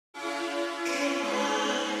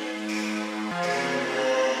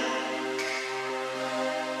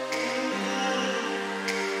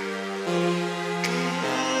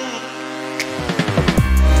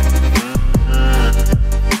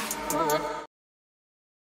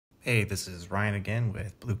Hey, this is Ryan again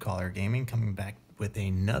with Blue Collar Gaming, coming back with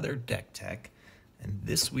another deck tech. And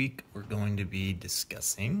this week we're going to be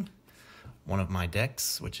discussing one of my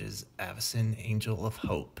decks, which is Avacyn Angel of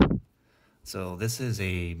Hope. So this is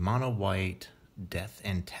a mono white Death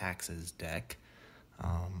and Taxes deck.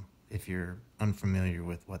 If you're unfamiliar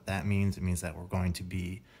with what that means, it means that we're going to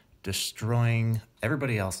be destroying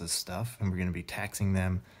everybody else's stuff, and we're going to be taxing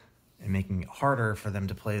them and making it harder for them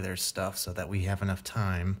to play their stuff so that we have enough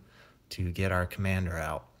time to get our commander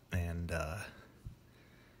out. And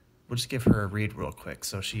we'll just give her a read real quick.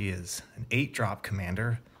 So she is an 8-drop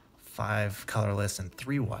commander, 5 colorless and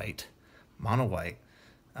 3 white, mono white,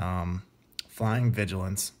 flying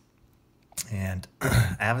vigilance, and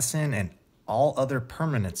Avacyn and all other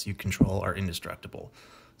permanents you control are indestructible.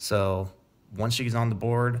 So once she's on the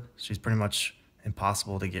board, she's pretty much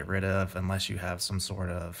impossible to get rid of unless you have some sort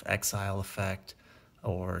of exile effect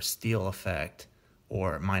or steal effect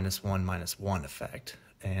or -1/-1 effect.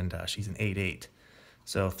 And she's an 8/8.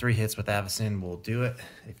 So 3 hits with Avacyn will do it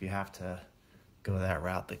if you have to go that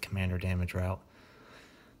route, the commander damage route.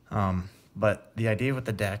 But the idea with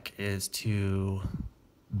the deck is to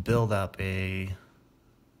build up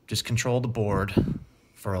just control the board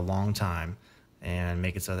for a long time and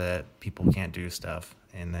make it so that people can't do stuff.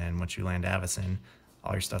 And then once you land Avacyn,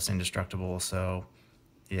 all your stuff's indestructible, so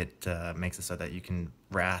it makes it so that you can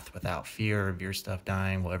wrath without fear of your stuff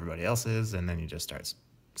dying while everybody else is, and then you just start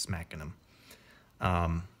smacking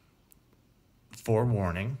them.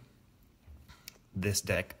 Forewarning, this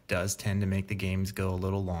deck does tend to make the games go a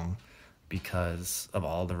little long because of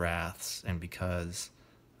all the wraths and because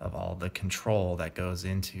of all the control that goes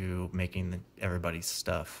into making everybody's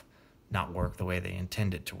stuff not work the way they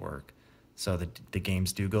intend it to work. So the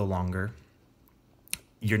games do go longer.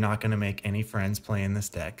 You're not going to make any friends playing this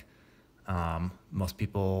deck. Most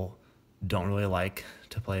people don't really like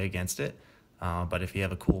to play against it. But if you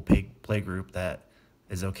have a cool play group that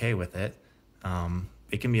is okay with it,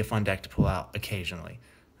 it can be a fun deck to pull out occasionally.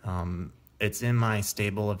 It's in my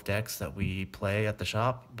stable of decks that we play at the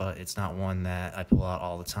shop, but it's not one that I pull out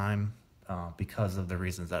all the time because of the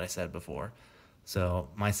reasons that I said before. So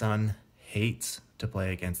my son hates to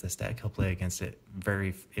play against this deck. He'll play against it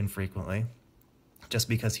very infrequently just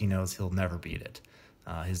because he knows he'll never beat it.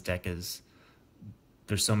 His deck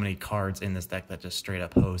there's so many cards in this deck that just straight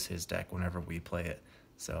up hose his deck whenever we play it.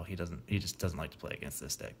 So he just doesn't like to play against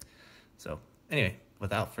this deck. So anyway,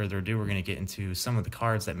 without further ado, we're going to get into some of the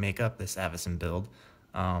cards that make up this Avacyn build.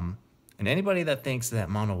 And anybody that thinks that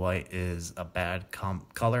mono white is a bad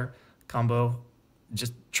color combo,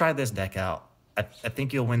 just try this deck out. I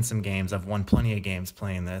think you'll win some games. I've won plenty of games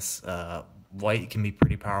playing this. White can be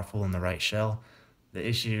pretty powerful in the right shell. The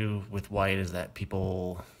issue with white is that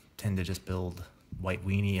people tend to just build white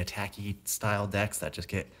weenie attacky style decks that just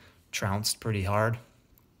get trounced pretty hard.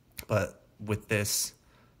 But with this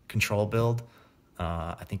control build,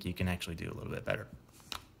 I think you can actually do a little bit better.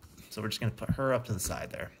 So we're just going to put her up to the side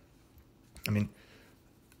there. I mean,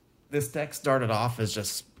 this deck started off as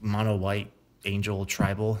just mono white angel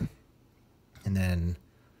tribal, and then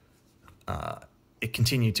it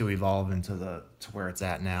continued to evolve into to where it's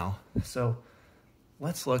at now. So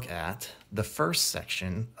let's look at the first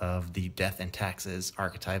section of the Death and Taxes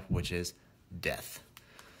archetype, which is Death.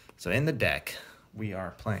 So in the deck, we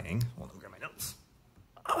are playing... Hold on, grab my notes.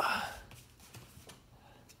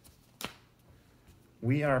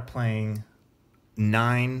 We are playing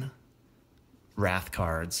 9 wrath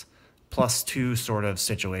cards, plus 2 sort of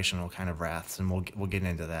situational kind of wraths, and we'll get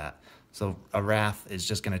into that. So a wrath is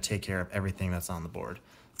just going to take care of everything that's on the board.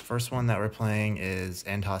 First one that we're playing is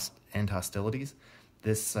End Hostilities.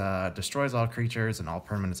 This destroys all creatures and all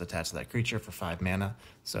permanents attached to that creature for 5 mana.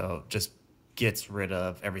 So just gets rid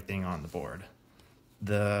of everything on the board.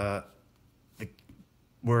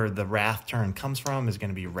 Where the wrath turn comes from is going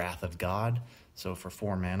to be Wrath of God. So for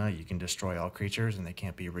 4 mana, you can destroy all creatures and they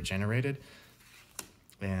can't be regenerated.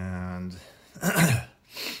 And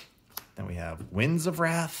then we have Winds of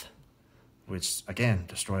Wrath, which again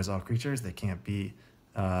destroys all creatures. They can't be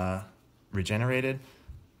regenerated.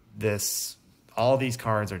 All these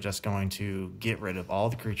cards are just going to get rid of all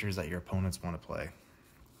the creatures that your opponents want to play.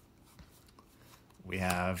 We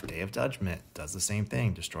have Day of Judgment, does the same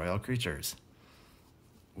thing, destroy all creatures.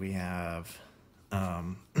 We have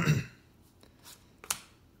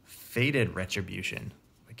Fated Retribution,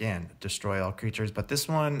 again, destroy all creatures, but this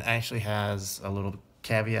one actually has a little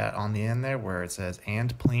caveat on the end there where it says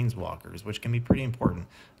and planeswalkers, which can be pretty important.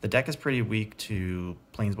 The deck is pretty weak to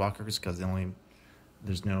planeswalkers because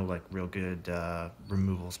there's no like real good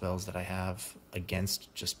removal spells that I have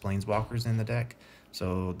against just planeswalkers in the deck.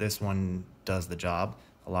 So this one does the job.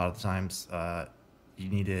 A lot of the times you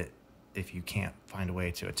need it if you can't find a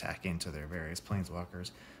way to attack into their various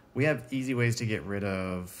planeswalkers. We have easy ways to get rid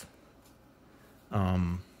of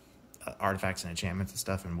artifacts and enchantments and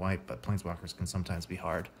stuff in white, but planeswalkers can sometimes be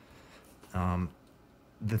hard.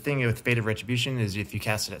 The thing with Fate of Retribution is if you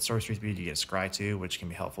cast it at sorcery speed, you get a scry 2, which can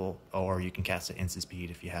be helpful, or you can cast it instant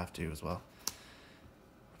speed if you have to as well.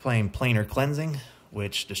 We're playing Planar Cleansing,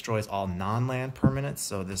 which destroys all non-land permanents.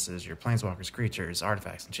 So this is your planeswalkers, creatures,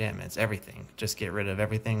 artifacts, enchantments, everything. Just get rid of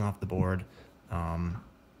everything off the board.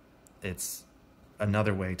 It's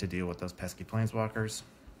another way to deal with those pesky planeswalkers.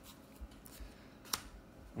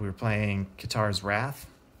 We were playing Katar's Wrath.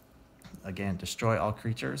 Again, destroy all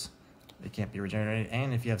creatures. They can't be regenerated.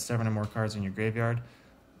 And if you have 7 or more cards in your graveyard,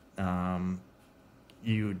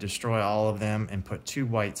 you destroy all of them and put 2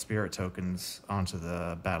 white spirit tokens onto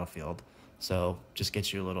the battlefield. So just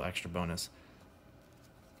gets you a little extra bonus.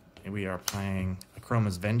 And we are playing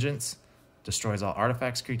Akroma's Vengeance. Destroys all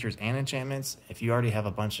artifacts, creatures, and enchantments. If you already have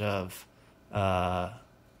a bunch of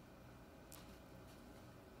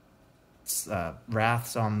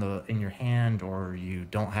wraths in your hand, or you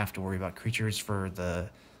don't have to worry about creatures for the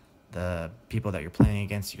people that you're playing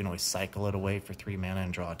against, you can always cycle it away for 3 mana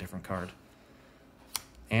and draw a different card.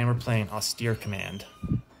 And we're playing Austere Command.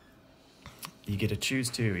 You get to choose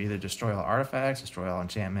to either destroy all artifacts, destroy all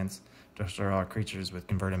enchantments, destroy all creatures with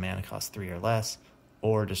converted mana cost 3 or less,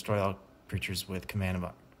 or destroy all creatures with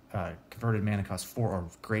converted mana cost 4 or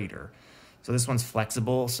greater. So this one's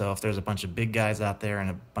flexible, so if there's a bunch of big guys out there and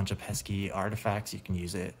a bunch of pesky artifacts, you can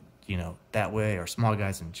use it, that way, or small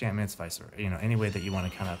guys and enchantments, vice versa, any way that you want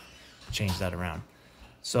to kind of change that around.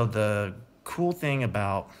 So the cool thing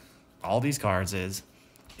about all these cards is,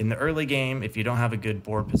 in the early game, if you don't have a good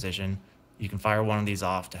board position, you can fire one of these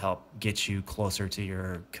off to help get you closer to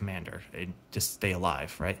your commander and just stay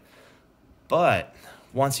alive, right? But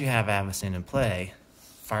once you have Avacyn in play,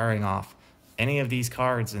 firing off any of these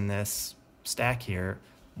cards in this stack here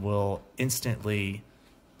will instantly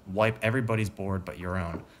wipe everybody's board but your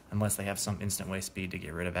own, unless they have some instant waste speed to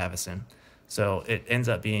get rid of Avacyn. So it ends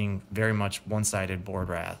up being very much one-sided board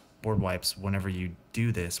wipes whenever you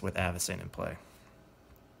do this with Avacyn in play.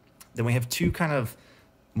 Then we have 2 kind of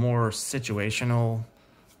more situational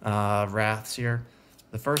wraths here.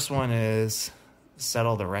 The first one is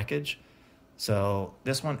Settle the Wreckage. So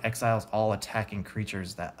this one exiles all attacking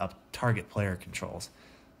creatures that a target player controls.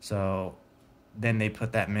 So then they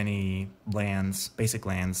put that many basic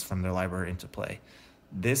lands from their library into play.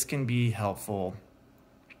 This can be helpful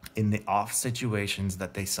in the off situations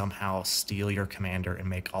that they somehow steal your commander and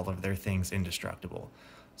make all of their things indestructible.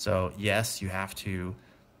 So yes, you have to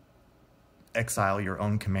exile your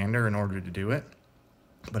own commander in order to do it,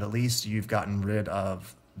 but at least you've gotten rid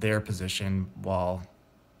of their position while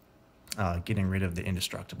getting rid of the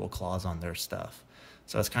indestructible clause on their stuff.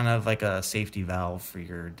 So it's kind of like a safety valve for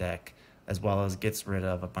your deck, as well as gets rid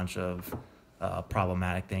of a bunch of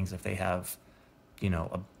problematic things. If they have,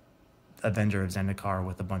 a Avenger of Zendikar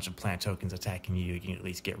with a bunch of plant tokens attacking you, you can at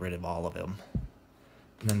least get rid of all of them.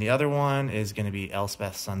 And then the other one is going to be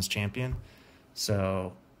Elspeth, Sun's Champion.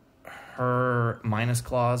 So her minus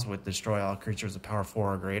clause with destroy all creatures of power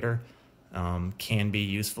 4 or greater can be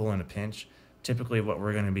useful in a pinch. Typically what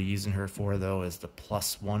we're going to be using her for, though, is the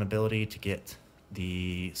 +1 ability to get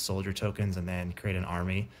the soldier tokens and then create an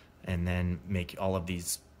army and then make all of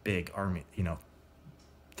these big army,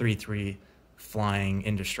 3/3 flying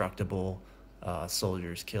indestructible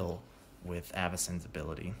soldiers kill with Avacyn's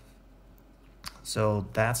ability. So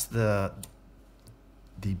that's the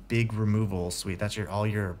big removal suite. That's all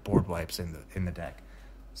your board wipes in the deck.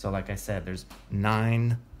 So like I said, there's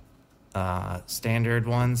 9 standard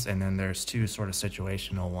ones, and then there's 2 sort of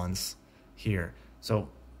situational ones here. So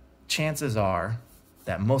chances are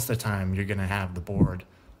that most of the time you're going to have the board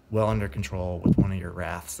well under control with one of your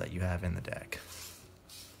wraths that you have in the deck.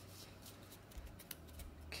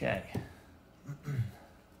 Okay.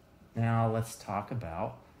 Now let's talk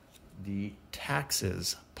about the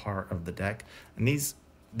taxes part of the deck. And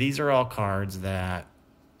these are all cards that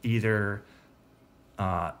either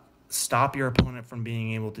stop your opponent from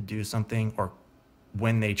being able to do something, or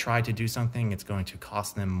when they try to do something, it's going to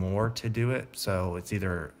cost them more to do it. So it's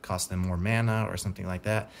either cost them more mana or something like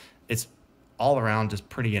that. It's all around just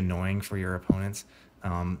pretty annoying for your opponents.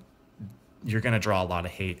 You're going to draw a lot of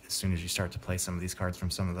hate as soon as you start to play some of these cards from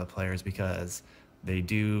some of the players, because they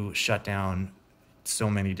do shut down so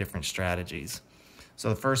many different strategies. So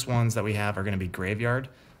the first ones that we have are going to be Graveyard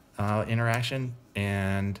interaction,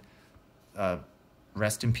 and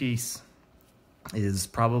Rest in Peace is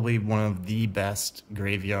probably one of the best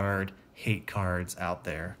graveyard hate cards out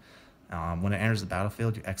there. When it enters the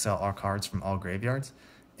battlefield, you exile all cards from all graveyards.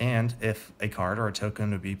 And if a card or a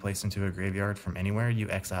token would be placed into a graveyard from anywhere, you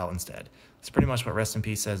exile instead. It's pretty much what Rest in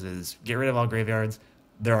Peace says is get rid of all graveyards.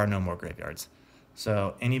 There are no more graveyards.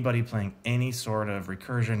 So anybody playing any sort of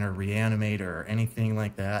recursion or reanimate or anything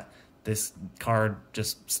like that, this card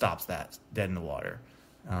just stops that dead in the water.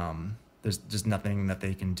 There's just nothing that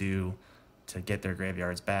they can do to get their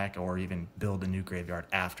graveyards back or even build a new graveyard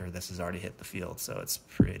after this has already hit the field. So it's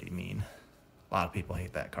pretty mean. A lot of people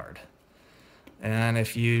hate that card. And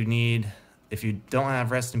if you don't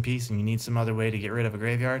have Rest in Peace and you need some other way to get rid of a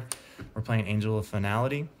graveyard, we're playing Angel of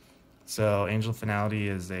Finality. So Angel of Finality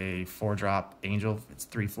is a 4-drop angel. It's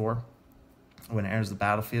 3/4. When it enters the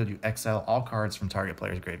battlefield, you exile all cards from target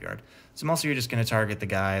player's graveyard. So mostly you're just going to target the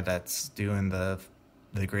guy that's doing the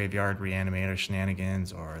graveyard reanimator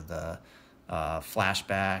shenanigans or the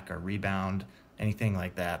flashback or rebound, anything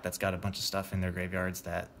like that that's got a bunch of stuff in their graveyards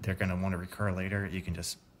that they're going to want to recur later. You can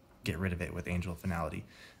just get rid of it with Angel of Finality.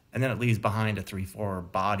 And then it leaves behind a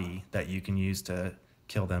 3/4 body that you can use to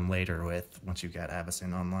kill them later with once you've got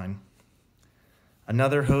Avacyn online.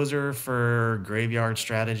 Another hoser for graveyard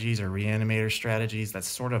strategies or reanimator strategies that's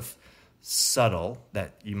sort of subtle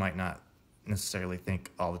that you might not necessarily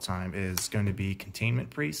think all the time is going to be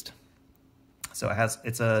Containment Priest. So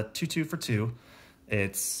it's a 2/2 for 2.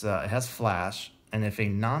 It has flash, and if a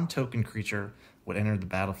non-token creature would enter the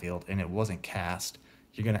battlefield and it wasn't cast,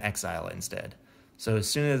 you're going to exile it instead. So as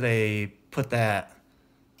soon as they put that,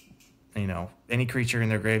 any creature in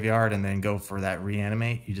their graveyard and then go for that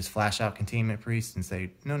reanimate, you just flash out Containment Priest and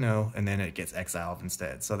say, no, and then it gets exiled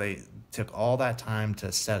instead. So they took all that time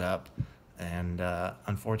to set up, and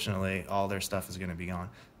unfortunately, all their stuff is going to be gone.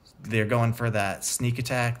 They're going for that sneak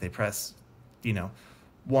attack. They press,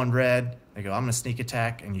 1 red. They go, I'm going to sneak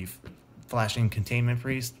attack, and you flash in Containment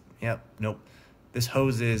Priest. Yep, nope. This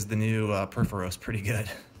hoses the new Perforos pretty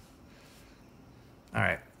good. All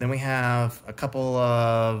right, then we have a couple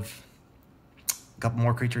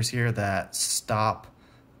more creatures here that stop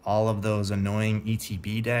all of those annoying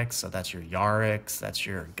ETB decks. So that's your Yariks, that's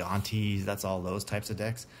your Gontis, that's all those types of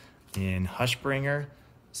decks. In Hushbringer,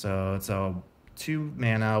 so it's a 2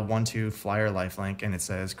 mana, 1/2 flyer lifelink, and it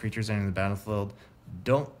says creatures entering the battlefield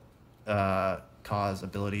don't cause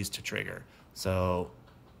abilities to trigger. So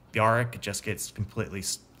Yarick just gets completely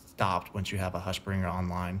stopped once you have a Hushbringer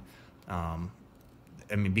online.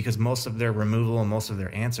 Because most of their removal and most of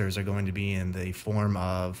their answers are going to be in the form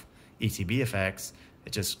of ETB effects,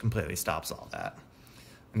 it just completely stops all that.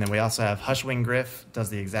 And then we also have Hushwing Griff, does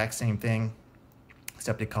the exact same thing,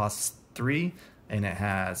 except it costs 3, and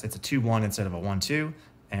it's a 2/1 instead of a 1/2,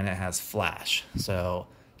 and it has flash. So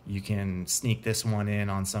you can sneak this one in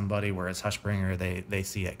on somebody, whereas Hushbringer, they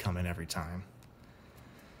see it coming every time.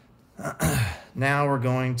 Now we're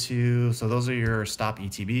going to, so those are your stop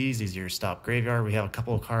ETBs, these are your stop graveyard. We have a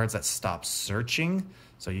couple of cards that stop searching,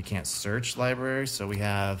 so you can't search libraries. So we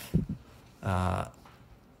have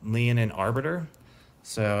Leonin Arbiter.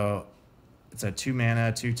 So it's a 2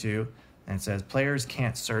 mana, 2/2, and it says players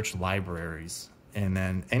can't search libraries. And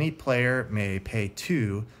then any player may pay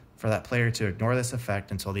 2 for that player to ignore this effect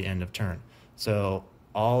until the end of turn. So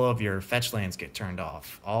all of your fetch lands get turned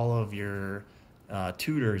off. All of your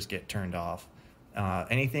tutors get turned off.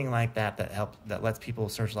 Anything like that that lets people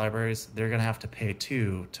search libraries, they're going to have to pay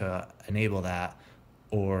 2 to enable that,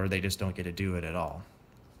 or they just don't get to do it at all.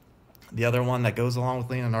 The other one that goes along with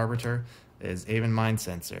Leonin Arbiter is Aven Mind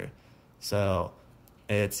Sensor. So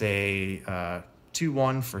it's a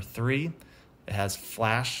 2/1 for 3. It has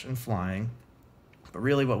flash and flying. But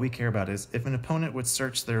really what we care about is if an opponent would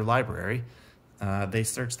search their library, they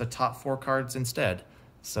search the top 4 cards instead.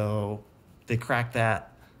 So they crack that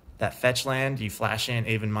fetch land, you flash in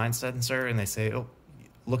Aven Mind Sensor, and they say, oh,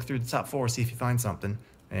 look through the top 4, see if you find something.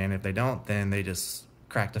 And if they don't, then they just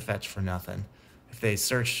crack the fetch for nothing. If they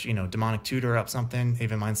search, Demonic Tutor up something,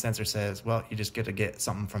 Aven Mind Sensor says, well, you just get to get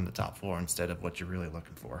something from the top 4 instead of what you're really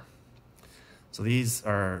looking for. So these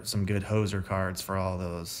are some good hoser cards for all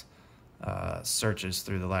those searches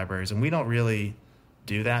through the libraries. And we don't really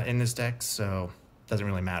do that in this deck, so it doesn't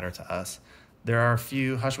really matter to us. There are a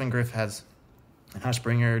few, Hushwing Griff and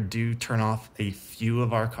Hushbringer do turn off a few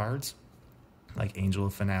of our cards, like Angel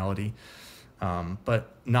of Finality,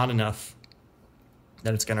 but not enough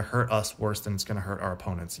that it's going to hurt us worse than it's going to hurt our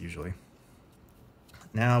opponents usually.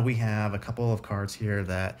 Now we have a couple of cards here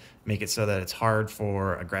that make it so that it's hard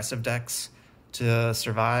for aggressive decks to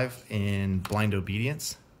survive in Blind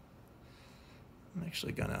Obedience. I'm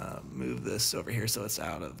actually going to move this over here so it's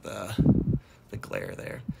out of the glare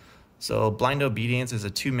there. So Blind Obedience is a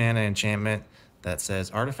 2 mana enchantment that says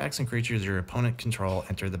artifacts and creatures your opponent control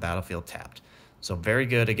enter the battlefield tapped. So very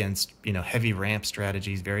good against, heavy ramp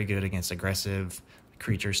strategies, very good against aggressive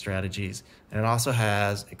creature strategies. And it also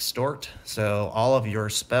has extort. So all of your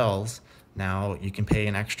spells, now you can pay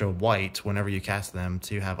an extra white whenever you cast them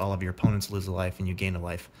to have all of your opponents lose a life and you gain a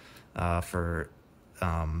life for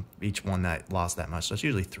each one that lost that much. So it's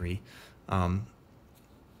usually 3.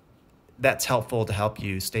 That's helpful to help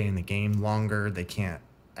you stay in the game longer. They can't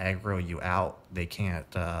aggro you out. They can't,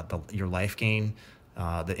 your life gain,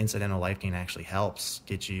 the incidental life gain actually helps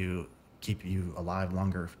keep you alive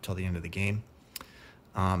longer till the end of the game.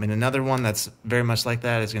 And another one that's very much like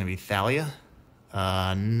that is going to be Thalia.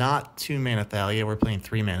 Not 2 mana Thalia. We're playing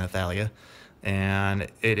 3 mana Thalia. And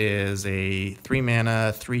it is a 3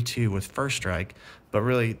 mana, 3/2 with first strike. But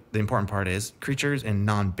really, the important part is creatures and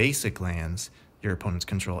non-basic lands your opponent's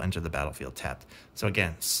control enter the battlefield tapped. So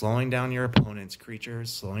again, slowing down your opponent's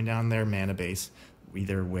creatures, slowing down their mana base,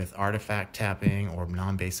 either with artifact tapping or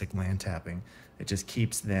non-basic land tapping. It just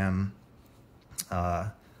keeps them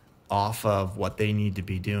off of what they need to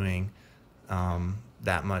be doing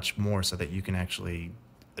that much more so that you can actually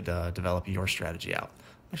develop your strategy out.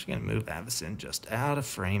 I'm actually going to move Avacyn just out of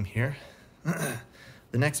frame here.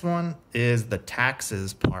 The next one is the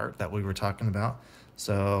taxes part that we were talking about.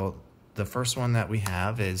 So the first one that we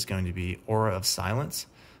have is going to be Aura of Silence.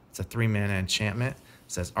 It's a 3 mana enchantment.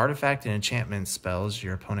 It says artifact and enchantment spells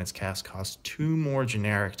your opponent's cast cost 2 more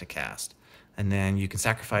generic to cast. And then you can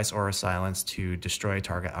sacrifice Aura of Silence to destroy a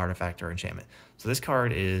target artifact or enchantment. So this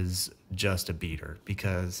card is just a beater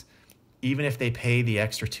because even if they pay the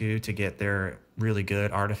extra 2 to get their really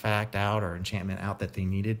good artifact out or enchantment out that they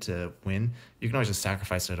needed to win, you can always just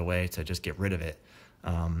sacrifice it away to just get rid of it.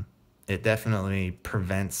 It definitely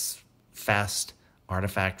prevents fast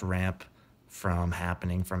artifact ramp from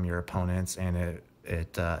happening from your opponents, and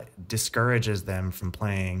it discourages them from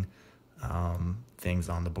playing things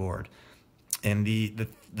on the board. And the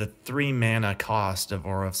 3 mana cost of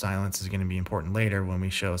Aura of Silence is going to be important later when we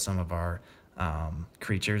show some of our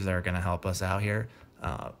creatures that are going to help us out here.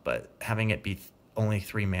 But having it be only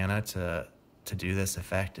 3 mana to do this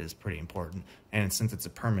effect is pretty important. And since it's a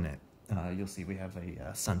permanent, you'll see we have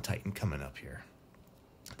a Sun Titan coming up here.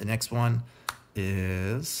 The next one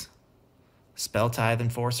is Spelltithe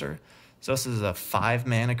Enforcer. So this is a 5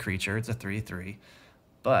 mana creature. It's a 3/3.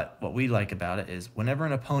 But what we like about it is whenever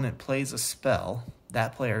an opponent plays a spell,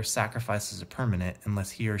 that player sacrifices a permanent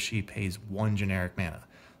unless he or she pays 1 generic mana.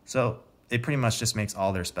 So it pretty much just makes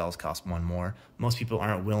all their spells cost 1 more. Most people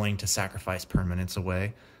aren't willing to sacrifice permanents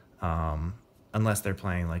away unless they're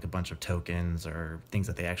playing like a bunch of tokens or things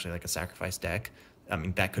that they actually like a sacrifice deck. I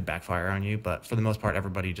mean, that could backfire on you, but for the most part,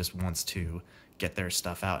 everybody just wants to get their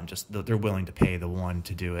stuff out and just they're willing to pay the 1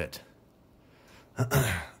 to do it.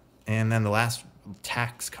 And then the last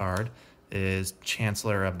tax card is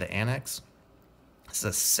Chancellor of the Annex. It's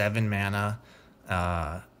a 7 mana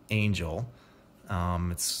angel.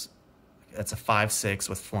 It's a 5/6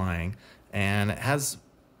 with flying, and it has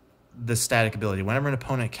the static ability. Whenever an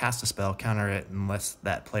opponent casts a spell, counter it unless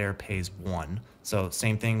that player pays 1. So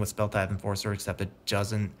same thing with Spelltithe Enforcer, except it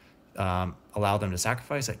doesn't allow them to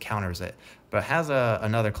sacrifice, it counters it. But it has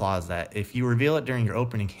another clause that if you reveal it during your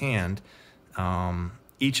opening hand,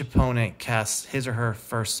 each opponent casts his or her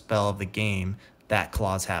first spell of the game, that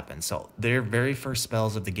clause happens. So their very first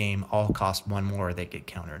spells of the game all cost 1 more, they get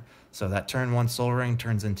countered. So that turn 1 Soul Ring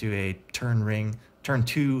turns into a turn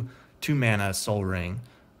 2 mana Soul Ring.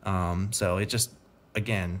 So it just,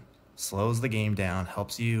 again, slows the game down,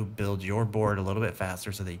 helps you build your board a little bit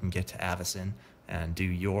faster so that you can get to Avacyn and do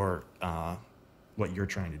your what you're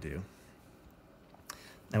trying to do.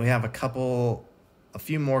 Now we have a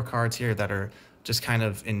few more cards here that are just kind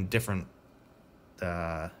of in different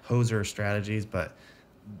hoser strategies, but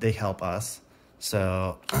they help us.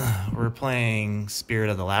 So we're playing Spirit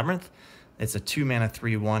of the Labyrinth. It's a 2 mana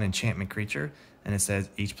 3/1 enchantment creature, and it says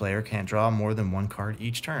each player can't draw more than 1 card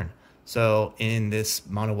each turn. So in this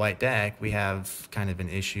mono white deck, we have kind of an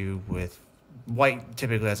issue with white.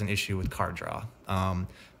 Typically has an issue with card draw.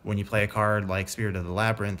 When you play a card like Spirit of the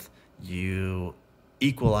Labyrinth, you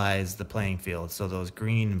equalize the playing field. So those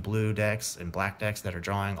green and blue decks and black decks that are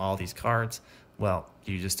drawing all these cards, well,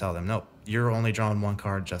 you just tell them, nope, you're only drawing 1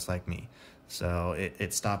 card just like me. So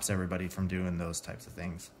it stops everybody from doing those types of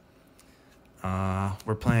things.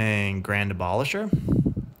 We're playing Grand Abolisher.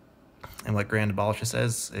 And what Grand Abolisher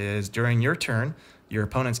says is during your turn, your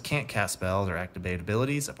opponents can't cast spells or activate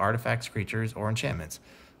abilities of artifacts, creatures, or enchantments.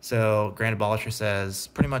 So Grand Abolisher says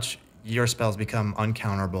pretty much your spells become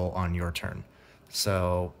uncounterable on your turn.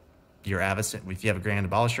 So your Avacyn, if you have a Grand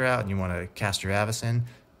Abolisher out and you want to cast your Avacyn,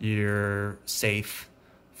 you're safe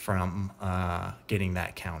from getting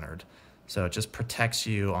that countered. So it just protects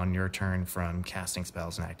you on your turn from casting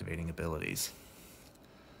spells and activating abilities.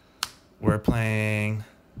 We're playing,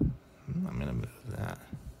 I'm going to move that,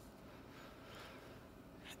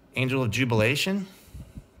 Angel of Jubilation.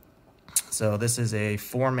 So this is a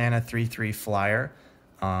 4-mana 3/3 flyer.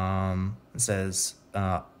 It says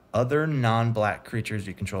other non-black creatures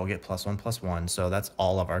you control get +1/+1. So that's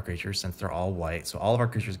all of our creatures since they're all white. So all of our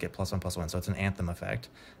creatures get +1/+1. So it's an anthem effect.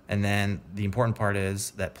 And then the important part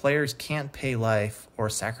is that players can't pay life or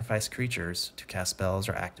sacrifice creatures to cast spells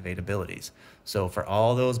or activate abilities. So for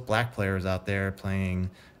all those black players out there playing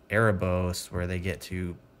Erebos, where they get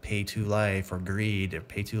to pay 2 life, or Greed, or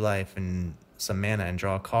pay 2 life and some mana and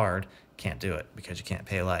draw a card, can't do it because you can't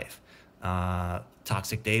pay life.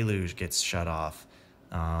 Toxic Deluge gets shut off.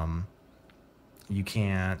 You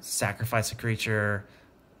can't sacrifice a creature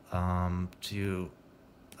to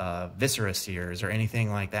Viscera Seers or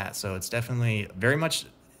anything like that. So it's definitely very much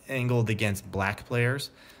angled against black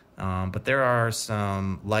players. But there are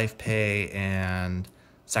some life pay and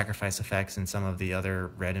sacrifice effects in some of the other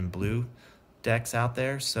red and blue decks out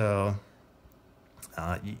there. So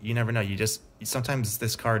you never know. Sometimes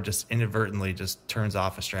this card just inadvertently just turns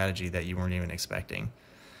off a strategy that you weren't even expecting.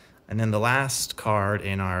 And then the last card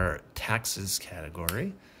in our taxes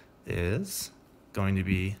category is going to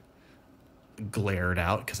be glared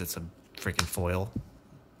out because it's a freaking foil.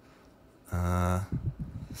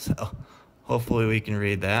 So hopefully we can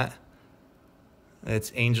read that.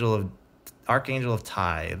 It's Archangel of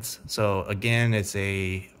Tithes. So again, it's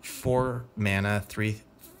a 4-mana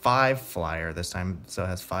 3/5 flyer this time. So it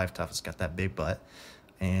has 5 tough. It's got that big butt.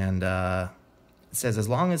 And it says, as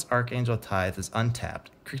long as Archangel of Tithes is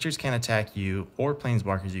untapped, creatures can't attack you or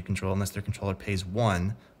planeswalkers you control unless their controller pays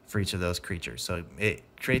 1 for each of those creatures. So it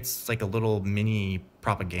creates like a little mini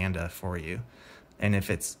propaganda for you. And if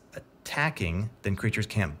it's attacking, then creatures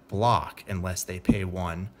can't block unless they pay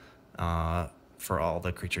 1 for all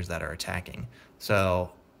the creatures that are attacking.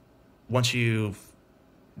 So once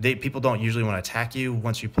people don't usually want to attack you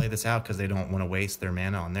once you play this out because they don't want to waste their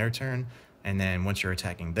mana on their turn. And then once you're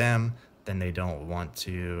attacking them, then they don't want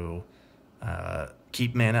to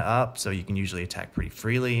keep mana up, so you can usually attack pretty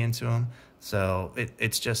freely into them. So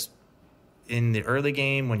it's just, in the early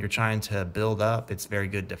game when you're trying to build up, it's very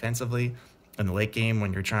good defensively. In the late game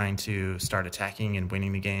when you're trying to start attacking and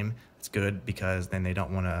winning the game, it's good because then they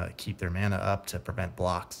don't want to keep their mana up to prevent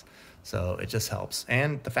blocks. So it just helps.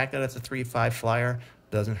 And the fact that it's a 3/5 flyer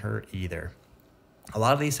doesn't hurt either. A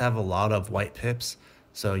lot of these have a lot of white pips,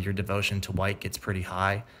 so your devotion to white gets pretty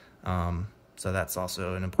high. So that's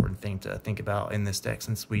also an important thing to think about in this deck,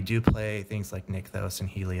 since we do play things like Nykthos and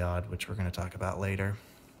Heliod, which we're going to talk about later.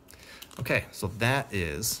 Okay, so that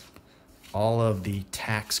is all of the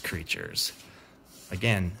tax creatures.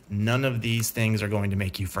 Again, none of these things are going to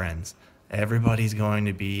make you friends. Everybody's going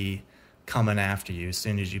to be coming after you as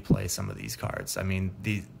soon as you play some of these cards. I mean,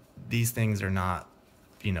 these things are not,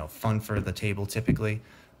 fun for the table typically.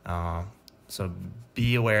 So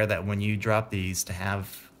be aware that when you drop these, to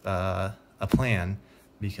have a plan,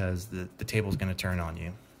 because the table's going to turn on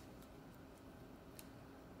you.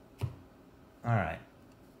 All right,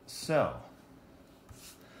 so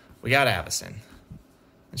we got Avacyn.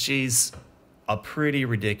 She's a pretty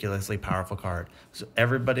ridiculously powerful card. So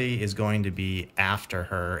everybody is going to be after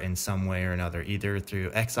her in some way or another, either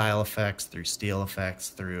through exile effects, through steal effects,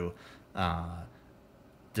 through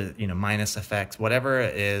minus effects, whatever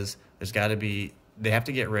it is. There's got to be, they have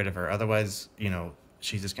to get rid of her. Otherwise,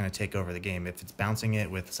 she's just going to take over the game if it's bouncing it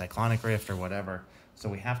with Cyclonic Rift or whatever. So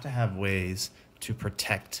we have to have ways to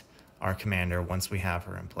protect our commander once we have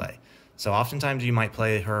her in play. So oftentimes you might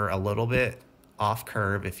play her a little bit off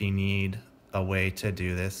curve if you need a way to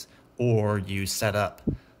do this, or you set up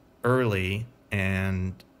early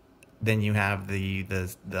and then you have the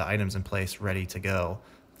items in place ready to go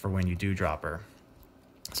for when you do drop her.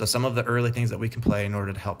 So some of the early things that we can play in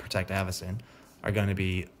order to help protect Avacyn are going to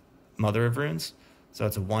be Mother of Runes. So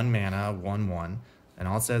it's a 1-mana, 1/1, and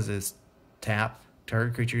all it says is tap,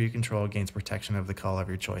 target creature you control gains protection of the color of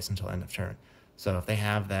your choice until end of turn. So if they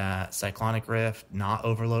have that Cyclonic Rift not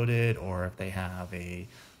overloaded, or if they have a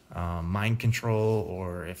Mind Control,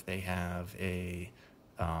 or if they have a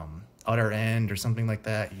Utter End or something like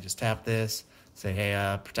that, you just tap this, say,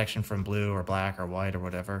 hey, protection from blue or black or white or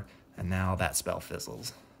whatever, and now that spell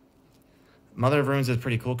fizzles. Mother of Runes is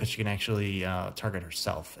pretty cool because she can actually target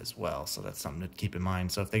herself as well, so that's something to keep in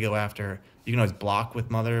mind. So if they go after, you can always block with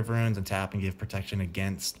Mother of Runes and tap and give protection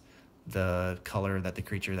against the color that the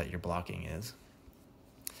creature that you're blocking is.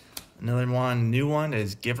 Another new one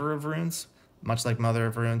is Giver of Runes. much like Mother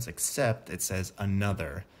of Runes, except it says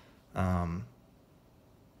another.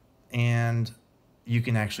 And you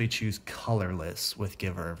can actually choose colorless with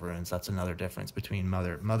Giver of Runes. That's another difference between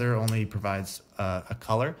Mother. Mother only provides a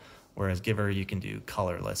color, whereas Giver you can do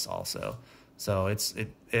colorless also. So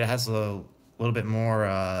it has a little bit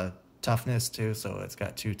more toughness too. So it's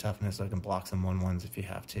got 2 toughness, so it can block some 1/1s if you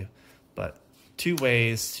have to. But 2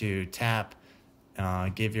 ways to tap,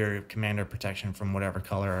 give your commander protection from whatever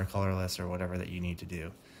color or colorless or whatever that you need to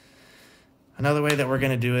do. Another way that we're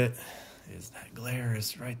going to do it is, that glare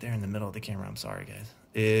is right there in the middle of the camera, I'm sorry guys,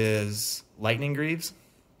 is Lightning Greaves.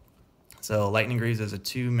 So Lightning Greaves is a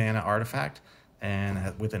 2 mana artifact,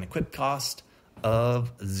 and with an equip cost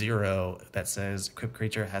of 0 that says equipped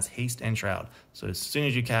creature has haste and shroud. So as soon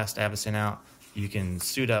as you cast Avacyn out, you can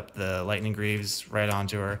suit up the Lightning Greaves right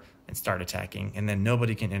onto her and start attacking, and then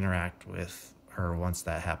nobody can interact with her once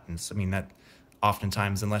that happens. I mean, that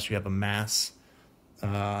oftentimes, unless you have a mass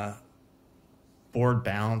board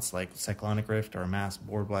bounce like Cyclonic Rift, or a mass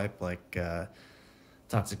board wipe like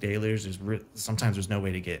Toxic Deluge, sometimes there's no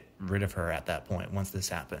way to get rid of her at that point once this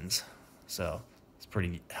happens. So it's a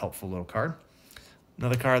pretty helpful little card.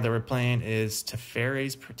 Another card that we're playing is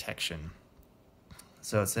Teferi's Protection.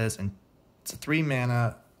 So it says, and it's a 3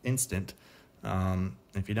 mana instant.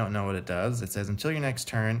 If you don't know what it does, it says until your next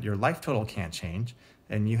turn, your life total can't change,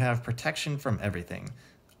 and you have protection from everything.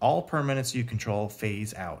 All permanents you control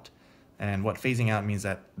phase out. And what phasing out means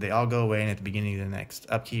that they all go away, and at the beginning of the next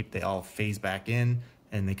upkeep, they all phase back in,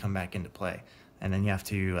 and they come back into play. And then you have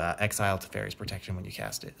to exile Teferi's Protection when you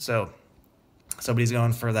cast it. So somebody's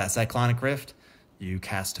going for that Cyclonic Rift, you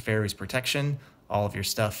cast Teferi's Protection, all of your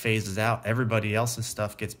stuff phases out, everybody else's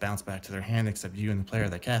stuff gets bounced back to their hand except you and the player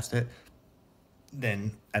that cast it.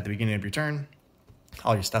 Then at the beginning of your turn,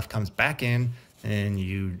 all your stuff comes back in, and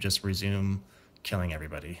you just resume killing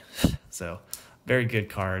everybody. So very good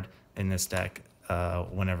card in this deck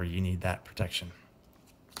whenever you need that protection.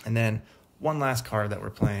 And then one last card that we're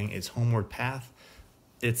playing is Homeward Path.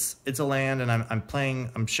 It's a land, and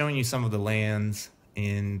I'm showing you some of the lands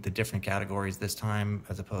in the different categories this time,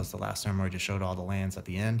 as opposed to last time where I just showed all the lands at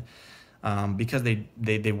the end, because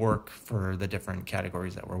they work for the different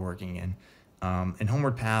categories that we're working in. In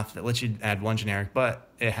Homeward Path, it lets you add 1 generic, but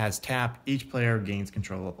it has tap. Each player gains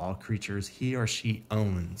control of all creatures he or she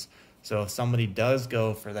owns. So if somebody does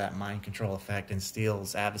go for that mind control effect and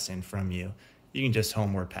steals Avacyn from you, you can just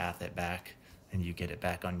Homeward Path it back, and you get it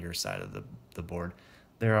back on your side of the board.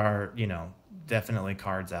 There are, definitely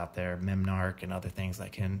cards out there, Memnarch and other things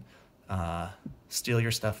that can steal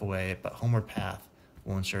your stuff away, but Homeward Path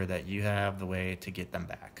will ensure that you have the way to get them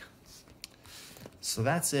back. So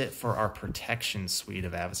that's it for our protection suite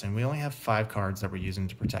of Avacyn. We only have 5 cards that we're using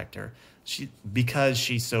to protect her. Because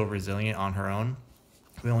she's so resilient on her own,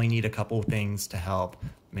 we only need a couple of things to help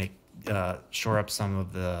shore up some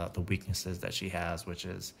of the weaknesses that she has, which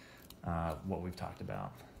is what we've talked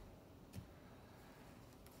about.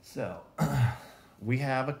 So we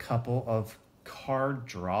have a couple of card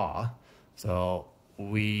draw. So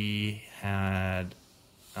we had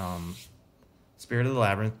Spirit of the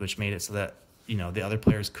Labyrinth, which made it so that the other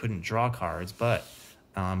players couldn't draw cards. But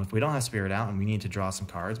if we don't have Spirit out and we need to draw some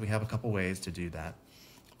cards, we have a couple ways to do that.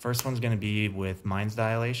 First one's going to be with Mind's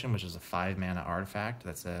Dilation, which is a 5 mana artifact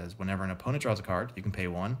that says whenever an opponent draws a card, you can pay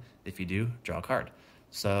 1. If you do, draw a card.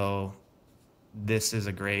 So this is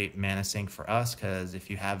a great mana sink for us, because if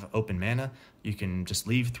you have open mana, you can just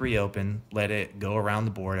leave 3 open, let it go around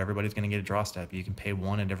the board. Everybody's going to get a draw step. You can pay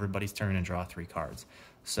 1 at everybody's turn and draw 3 cards.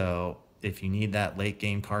 So if you need that late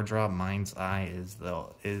game card draw, Mind's Eye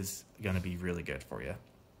is going to be really good for you.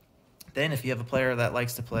 Then if you have a player that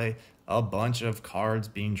likes to play a bunch of cards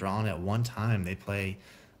being drawn at one time, they play,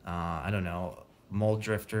 Mold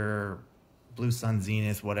Drifter, Blue Sun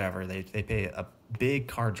Zenith, whatever. They pay a big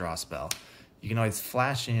card draw spell. You can always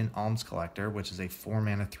flash in Alms Collector, which is a 4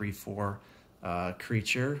 mana 3/4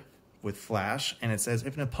 creature with flash, and it says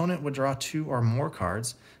if an opponent would draw 2 or more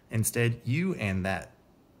cards, instead you and that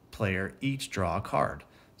player each draw a card.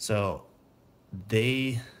 So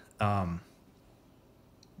they don't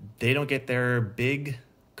get their big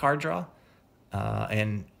card draw,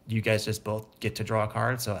 and you guys just both get to draw a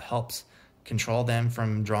card. So it helps control them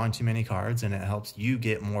from drawing too many cards, and it helps you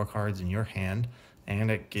get more cards in your hand, and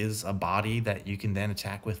it gives a body that you can then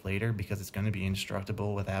attack with later, because it's going to be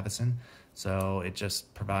indestructible with Avacyn. So it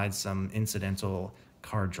just provides some incidental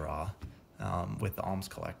card draw with the Alms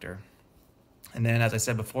Collector. And then, as I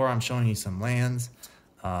said before, I'm showing you some lands.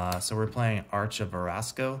 So we're playing Arch of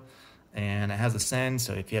Verasco, and it has Ascend.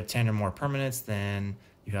 So if you have 10 or more permanents, then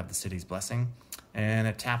you have the City's Blessing. and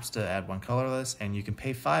it taps to add 1 colorless, and you can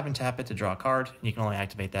pay 5 and tap it to draw a card. You can only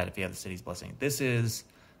activate that if you have the City's Blessing. This is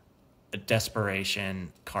a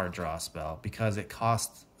desperation card draw spell because it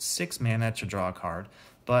costs 6 mana to draw a card.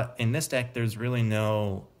 But in this deck, there's really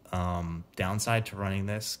no downside to running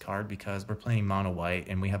this card because we're playing mono white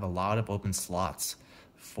and we have a lot of open slots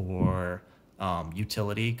for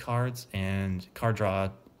utility cards, and card draw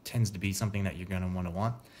tends to be something that you're going to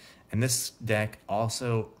want. And this deck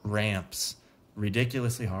also ramps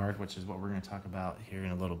ridiculously hard, which is what we're going to talk about here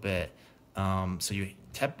in a little bit. So you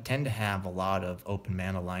tend to have a lot of open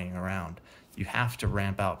mana lying around. You have to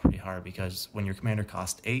ramp out pretty hard because when your commander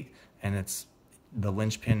costs 8 and it's the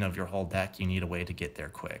linchpin of your whole deck, you need a way to get there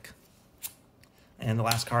quick. And the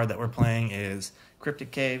last card that we're playing is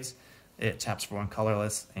Cryptic Caves. It taps for 1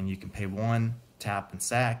 colorless, and you can pay 1, tap, and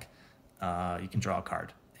sack. You can draw a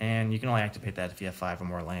card. And you can only activate that if you have 5 or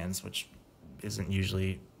more lands, which isn't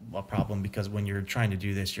usually a problem because when you're trying to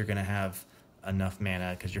do this, you're going to have enough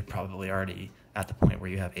mana because you're probably already at the point where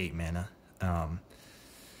you have 8 mana.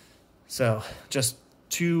 So just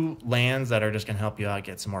 2 lands that are just going to help you out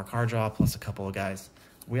get some more card draw, plus a couple of guys.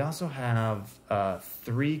 We also have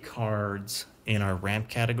 3 cards in our ramp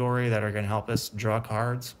category that are going to help us draw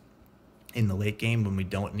cards in the late game when we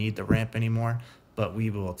don't need the ramp anymore, but we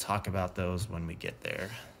will talk about those when we get there.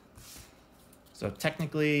 So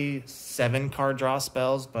technically 7 card draw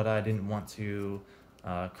spells, but I didn't want to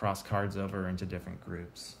cross cards over into different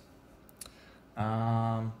groups.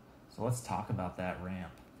 So let's talk about that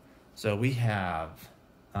ramp. So we have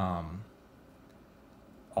a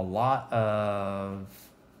lot of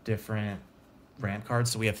different ramp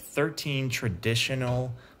cards. So we have 13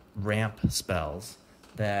 traditional ramp spells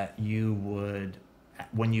that you would,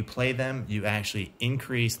 when you play them, you actually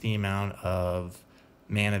increase the amount of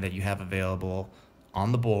mana that you have available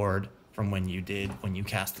on the board from when you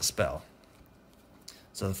cast the spell.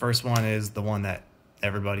 So the first one is the one that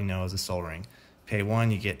everybody knows is Soul Ring. Pay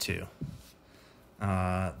 1, you get 2.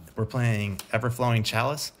 We're playing Everflowing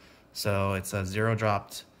Chalice. So it's a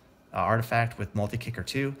 0-dropped artifact with multi-kicker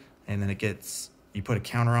 2, and then you put a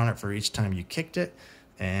counter on it for each time you kicked it,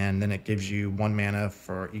 and then it gives you 1 mana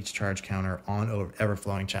for each charge counter on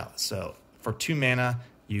Everflowing Chalice. So for 2 mana,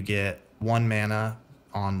 you get 1 mana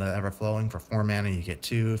on the Everflowing. For 4 mana, you get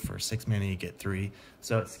 2. For 6 mana, you get 3.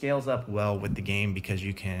 So it scales up well with the game because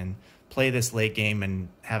you can play this late game and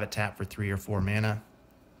have it tap for 3 or 4 mana.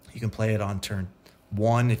 You can play it on turn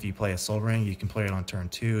 1 if you play a Soul Ring. You can play it on turn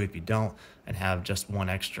 2 if you don't, and have just 1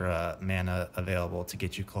 extra mana available to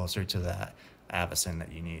get you closer to that Avacyn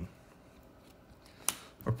that you need.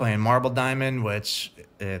 We're playing Marble Diamond, which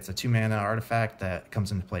it's a 2 mana artifact that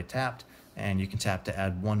comes into play tapped, and you can tap to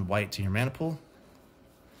add 1 white to your mana pool.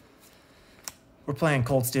 We're playing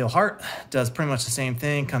Cold Steel Heart. Does pretty much the same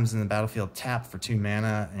thing. Comes in the battlefield tapped for 2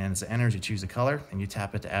 mana, and as it enters, you choose a color, and you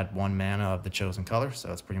tap it to add 1 mana of the chosen color.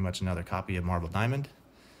 So it's pretty much another copy of Marble Diamond.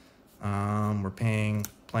 We're playing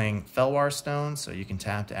Felwar Stone, so you can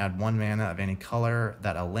tap to add 1 mana of any color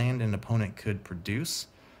that a land an opponent could produce.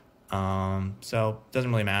 So it doesn't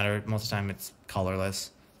really matter. Most of the time it's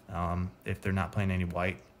colorless if they're not playing any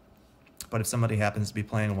white. But if somebody happens to be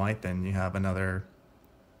playing white, then you have another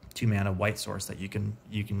 2 mana white source that you can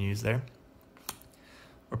use there.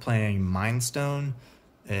 We're playing Mind Stone.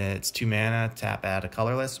 It's 2 mana, tap, add a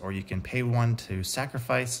colorless, or you can pay 1 to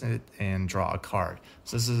sacrifice it and draw a card.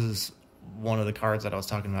 So this is one of the cards that I was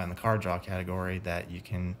talking about in the card draw category that you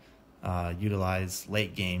can utilize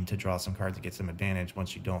late game to draw some cards to get some advantage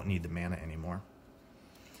once you don't need the mana anymore.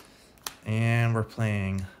 And we're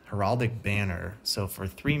playing Heraldic Banner. So for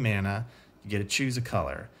 3 mana, you get to choose a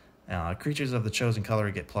color. Creatures of the chosen color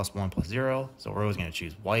get +1/+0, so we're always going to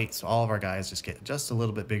choose white. So all of our guys just get just a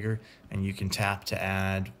little bit bigger, and you can tap to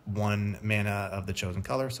add 1 mana of the chosen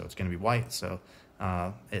color, so it's going to be white, so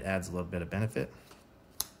it adds a little bit of benefit.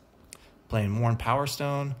 Playing Worn Power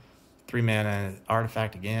Stone, 3 mana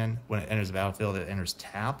artifact again. When it enters the battlefield, it enters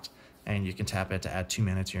tapped, and you can tap it to add 2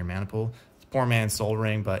 mana to your mana pool. It's poor man's Soul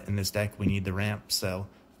Ring, but in this deck we need the ramp, so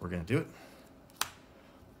we're going to do it.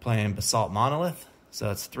 Playing Basalt Monolith. So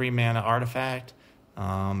it's 3 mana artifact.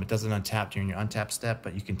 It doesn't untap during your untap step,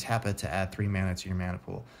 but you can tap it to add 3 mana to your mana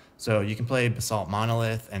pool. So you can play Basalt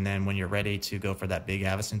Monolith, and then when you're ready to go for that big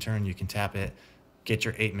Avacyn turn, you can tap it, get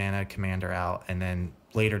your 8 mana commander out, and then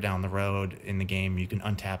later down the road in the game, you can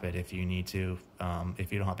untap it if you need to,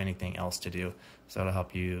 if you don't have anything else to do. So it'll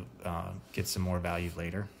help you get some more value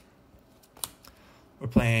later. We're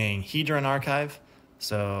playing Hedron Archive.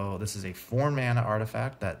 So this is a 4 mana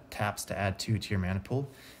artifact that taps to add 2 to your mana pool,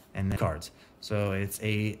 and then cards. So it's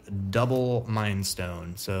a double Mind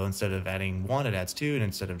Stone. So instead of adding 1, it adds 2, and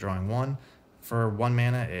instead of drawing 1, for 1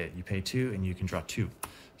 mana, you pay 2 and you can draw 2.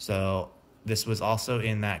 So this was also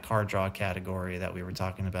in that card draw category that we were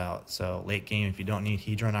talking about. So late game, if you don't need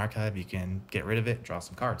Hedron Archive, you can get rid of it, draw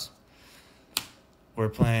some cards. We're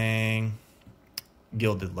playing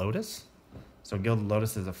Gilded Lotus. So Gilded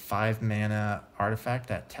Lotus is a 5 mana artifact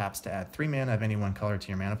that taps to add 3 mana of any one color to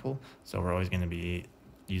your mana pool. So we're always going to be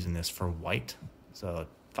using this for white. So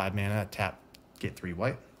 5 mana, tap, get 3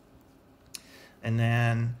 white. And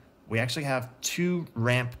then we actually have 2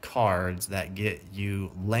 ramp cards that get you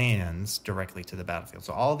lands directly to the battlefield.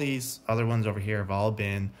 So all these other ones over here have all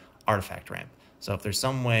been artifact ramp. So if there's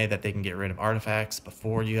some way that they can get rid of artifacts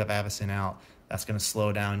before you have Avacyn out, that's going to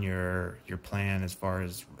slow down your plan as far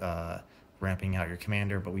as ramping out your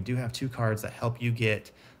commander. But we do have 2 cards that help you get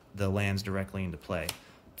the lands directly into play.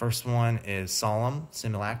 First one is Solemn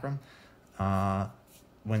Simulacrum.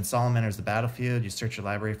 When Solemn enters the battlefield, you search your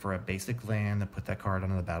library for a basic land and put that card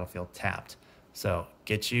onto the battlefield tapped. So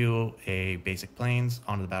get you a basic plains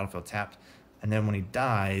onto the battlefield tapped, and then when he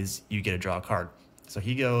dies, you get to draw a card. So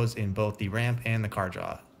he goes in both the ramp and the card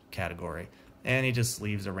draw category, and he just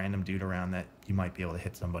leaves a random dude around that you might be able to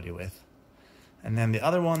hit somebody with. And then the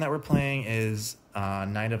other one that we're playing is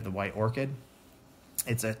Knight of the White Orchid.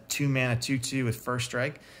 It's a 2 mana 2/2 with first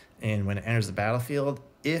strike, and when it enters the battlefield,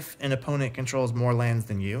 if an opponent controls more lands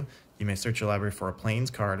than you, you may search your library for a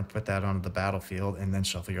plains card and put that onto the battlefield and then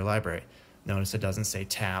shuffle your library. Notice it doesn't say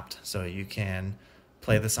tapped, so you can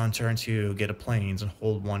play this on turn 2, get a plains and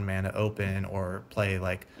hold 1 mana open, or play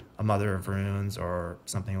like a Mother of Runes or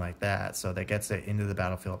something like that, so that gets it into the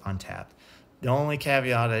battlefield untapped. The only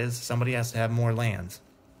caveat is somebody has to have more lands.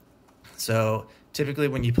 So typically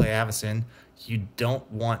when you play Avacyn, you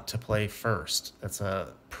don't want to play first. That's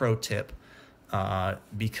a pro tip.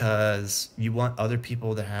 Because you want other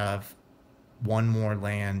people to have 1 more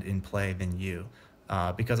land in play than you.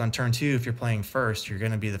 Because on turn 2, if you're playing first, you're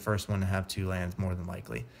going to be the first one to have 2 lands more than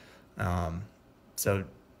likely. So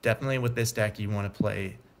definitely with this deck, you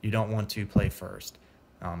don't want to play first.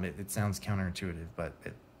 It sounds counterintuitive, but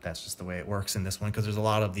that's just the way it works in this one, because there's a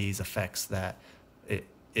lot of these effects that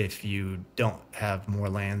if you don't have more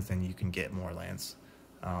lands, then you can get more lands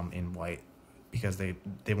in white, because they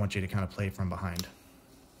want you to kind of play from behind.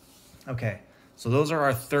 Okay, so those are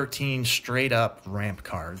our 13 straight up ramp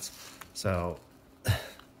cards. So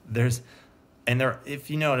if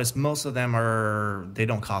you notice, most of them they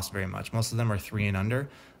don't cost very much. Most of them are 3 and under.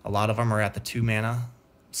 A lot of them are at the 2 mana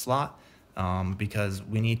slot, because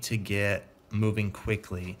we need to get moving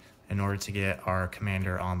quickly in order to get our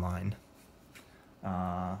commander online.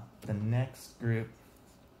 The next group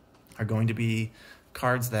are going to be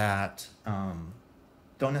cards that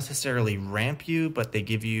don't necessarily ramp you, but they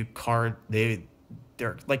give you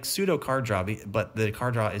they're like pseudo card draw, but the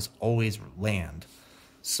card draw is always land.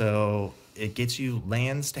 So it gets you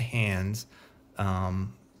lands to hands,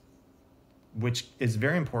 which is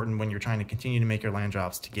very important when you're trying to continue to make your land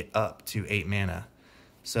drops to get up to 8 mana.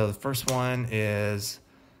 So the first one is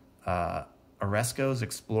Oresco's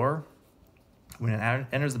Explorer. When it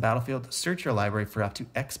enters the battlefield, search your library for up to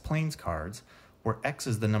X plains cards, where X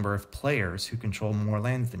is the number of players who control more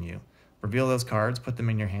lands than you. Reveal those cards, put them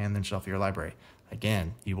in your hand, then shuffle your library.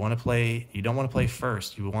 Again, you don't want to play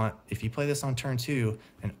first. If you play this on turn 2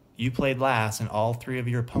 and you played last and all 3 of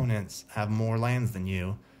your opponents have more lands than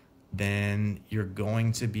you, then you're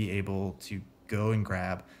going to be able to go and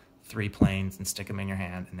grab 3 plains and stick them in your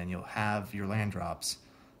hand, and then you'll have your land drops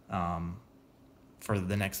for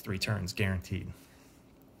the next 3 turns, guaranteed.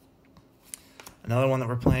 Another one that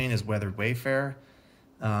we're playing is Weathered Wayfarer.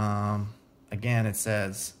 Again, it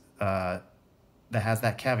says that has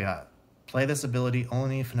that caveat. Play this ability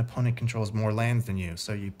only if an opponent controls more lands than you.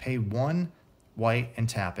 So you pay 1 white and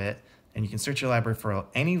tap it, and you can search your library for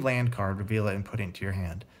any land card, reveal it, and put it into your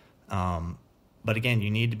hand. But again,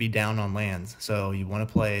 you need to be down on lands. So you want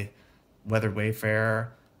to play Weathered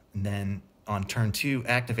Wayfarer, and then on turn 2,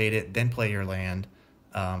 activate it, then play your land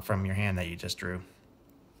from your hand that you just drew.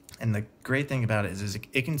 And the great thing about it is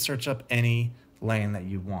it can search up any land that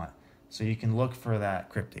you want. So you can look for that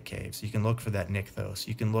Cryptic Caves. You can look for that Nykthos.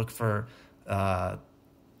 You can look for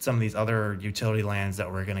some of these other utility lands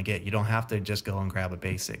that we're going to get. You don't have to just go and grab a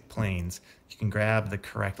basic plains. You can grab the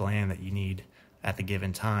correct land that you need at the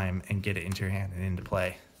given time and get it into your hand and into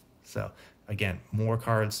play. So again, more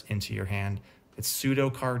cards into your hand. It's pseudo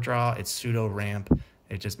card draw. It's pseudo ramp.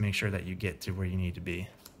 It just makes sure that you get to where you need to be.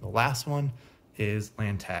 The last one is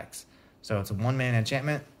Land Tax. So it's a 1-mana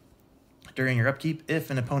enchantment. During your upkeep, if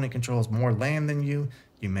an opponent controls more land than you,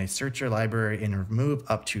 you may search your library and remove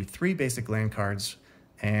up to 3 basic land cards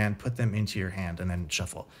and put them into your hand and then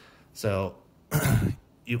shuffle. So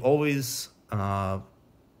you always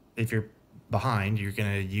if you're behind, you're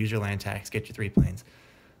going to use your land tax, get your 3 planes.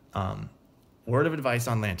 Word of advice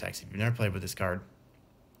on land tax, if you've never played with this card,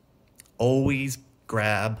 always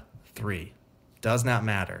grab 3. Does not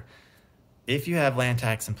matter. If you have land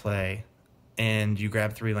tax in play and you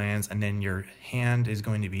grab 3 lands and then your hand is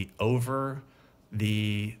going to be over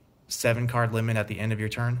the 7 card limit at the end of your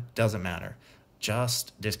turn, doesn't matter.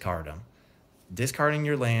 Just discard them. Discarding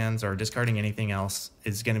your lands or discarding anything else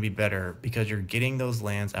is going to be better because you're getting those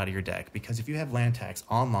lands out of your deck. Because if you have land tax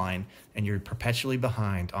online and you're perpetually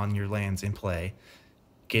behind on your lands in play,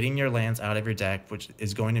 getting your lands out of your deck, which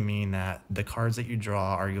is going to mean that the cards that you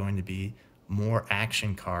draw are going to be more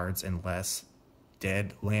action cards and less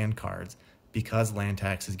dead land cards, because land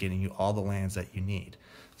tax is getting you all the lands that you need.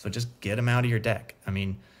 So just get them out of your deck. I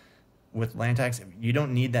mean, with land tax, you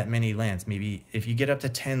don't need that many lands. Maybe if you get up to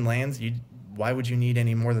 10 lands, why would you need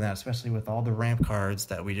any more than that, especially with all the ramp cards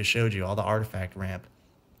that we just showed you, all the artifact ramp.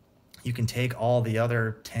 You can take all the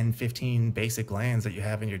other 10, 15 basic lands that you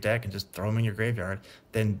have in your deck and just throw them in your graveyard.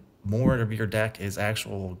 Then more of your deck is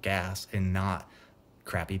actual gas and not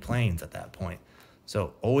crappy planes at that point.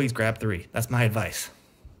 So always grab 3. That's my advice.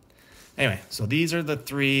 Anyway, so these are the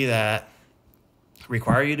 3 that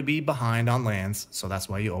require you to be behind on lands. So that's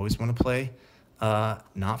why you always want to play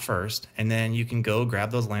not first. And then you can go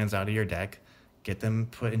grab those lands out of your deck, get them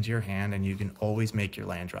put into your hand, and you can always make your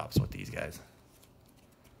land drops with these guys.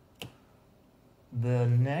 The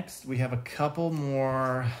next, we have a couple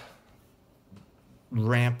more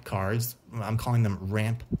ramp cards. I'm calling them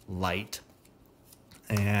Ramp Light.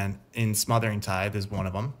 And in Smothering Tithe is one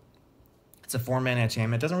of them. It's a 4-mana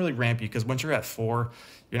enchantment. It doesn't really ramp you because once you're at 4,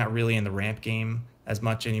 you're not really in the ramp game as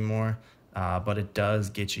much anymore. But it does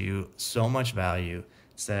get you so much value.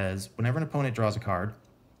 It says, whenever an opponent draws a card,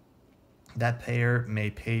 that player may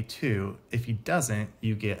pay 2. If he doesn't,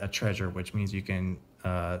 you get a treasure, which means you can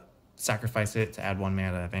sacrifice it to add 1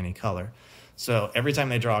 mana of any color. So every time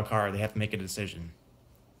they draw a card, they have to make a decision.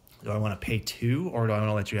 Do I want to pay 2 or do I want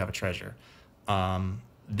to let you have a treasure?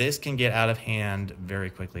 This can get out of hand very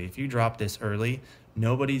quickly. If you drop this early,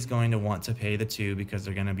 nobody's going to want to pay the 2 because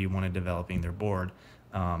they're going to be developing their board.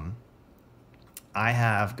 I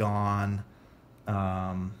have gone...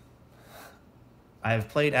 I have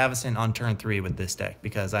played Avacyn on turn 3 with this deck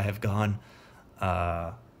because I have gone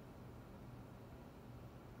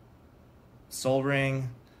Soul Ring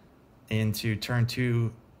into turn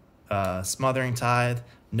 2 Smothering Tithe.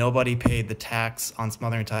 Nobody paid the tax on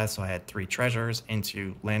Smothering Tithe, so I had 3 treasures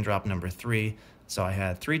into land drop number 3. So I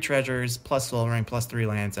had 3 treasures plus Soul Ring plus 3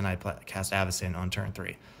 lands, and I cast Avacyn on turn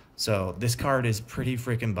 3. So this card is pretty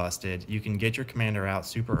freaking busted. You can get your commander out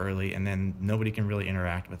super early, and then nobody can really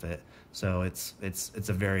interact with it. So it's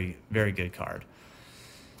a very, very good card.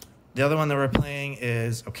 The other one that we're playing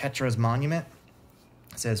is Oketra's Monument.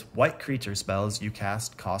 It says, white creature spells you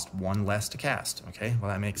cast cost 1 less to cast. Okay,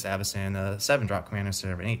 well that makes Avacyn a 7-drop commander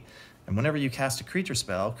instead of an 8. And whenever you cast a creature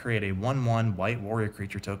spell, create a 1/1 white warrior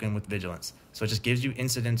creature token with vigilance. So it just gives you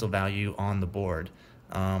incidental value on the board.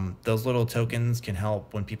 Those little tokens can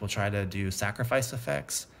help when people try to do sacrifice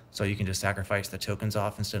effects. So you can just sacrifice the tokens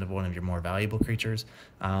off instead of one of your more valuable creatures.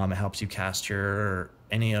 It helps you cast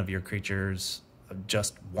any of your creatures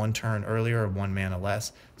just 1 turn earlier or 1 mana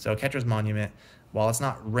less. So Oketra's Monument, while it's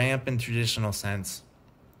not ramp in traditional sense,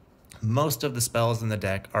 most of the spells in the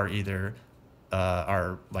deck are either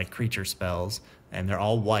are like creature spells, and they're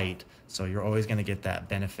all white. So you're always going to get that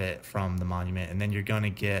benefit from the monument, and then you're going to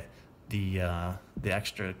get the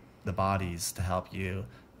bodies to help you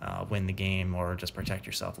win the game or just protect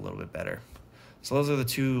yourself a little bit better. So those are the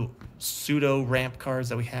 2 pseudo ramp cards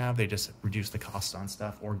that we have. They just reduce the cost on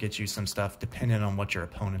stuff or get you some stuff depending on what your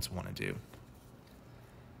opponents want to do.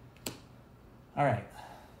 All right,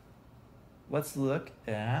 let's look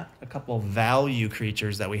at a couple of value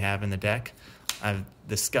creatures that we have in the deck. I've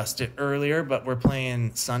discussed it earlier, but we're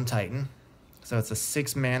playing Sun Titan. So it's a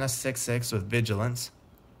 6-mana 6/6 with vigilance.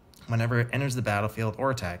 Whenever it enters the battlefield or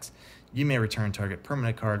attacks, you may return target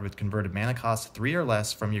permanent card with converted mana cost 3 or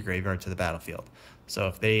less from your graveyard to the battlefield. So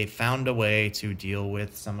if they found a way to deal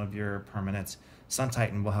with some of your permanents, Sun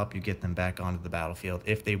Titan will help you get them back onto the battlefield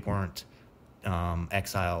if they weren't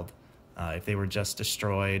exiled. If they were just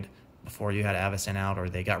destroyed before you had Avacyn out, or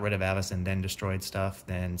they got rid of Avacyn then destroyed stuff,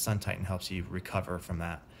 then Sun Titan helps you recover from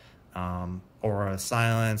that. Aura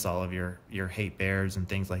Silence, all of your hate bears and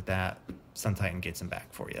things like that, Sun Titan gets them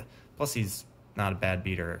back for you. Plus he's not a bad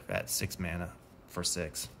beater at 6 mana for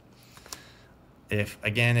 6. If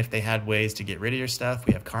they had ways to get rid of your stuff,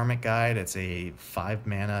 we have Karmic Guide. It's a 5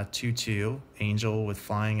 mana 2/2 angel with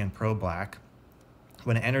flying and pro black.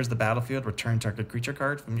 When it enters the battlefield, return target creature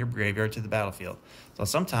card from your graveyard to the battlefield. So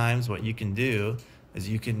sometimes what you can do is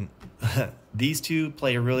you can these two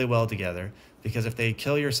play really well together, because if they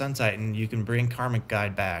kill your Sun Titan, you can bring Karmic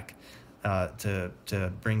Guide back to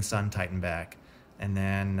bring Sun Titan back, and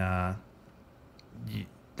then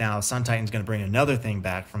now Sun Titan's going to bring another thing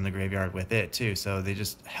back from the graveyard with it too. So they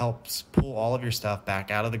just helps pull all of your stuff back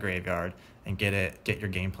out of the graveyard and get your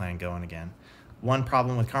game plan going again. One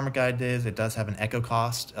problem with Karmic Guide is it does have an echo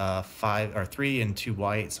cost, 3 and 2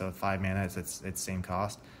 white, so 5 mana, it's same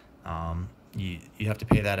cost. You have to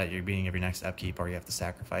pay that at your beginning of your next upkeep, or you have to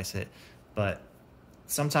sacrifice it. But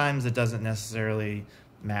sometimes it doesn't necessarily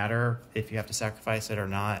matter if you have to sacrifice it or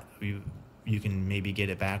not. You can maybe get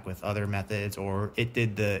it back with other methods, or it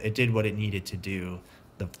did what it needed to do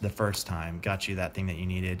the first time, got you that thing that you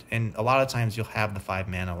needed. And a lot of times you'll have the 5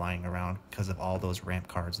 mana lying around because of all those ramp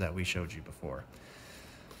cards that we showed you before.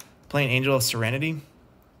 Playing Angel of Serenity.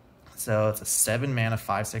 So it's a 7 mana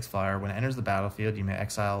 5/6 flyer. When it enters the battlefield, you may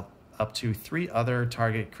exile up to 3 other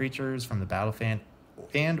target creatures from the battlefield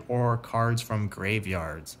and or cards from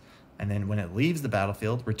graveyards. And then when it leaves the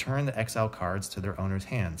battlefield, return the exile cards to their owner's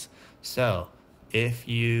hands. So if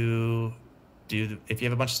you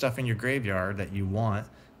have a bunch of stuff in your graveyard that you want,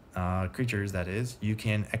 creatures that is, you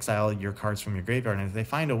can exile your cards from your graveyard, and if they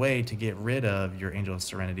find a way to get rid of your Angel of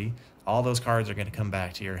Serenity, all those cards are going to come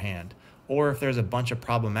back to your hand. Or if there's a bunch of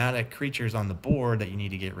problematic creatures on the board that you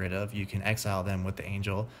need to get rid of, you can exile them with the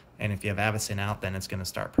Angel, and if you have Avacyn out, then it's going to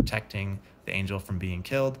start protecting the Angel from being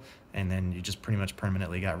killed, and then you just pretty much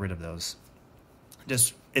permanently got rid of those.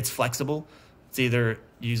 It's flexible. It's either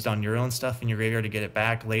used on your own stuff in your graveyard to get it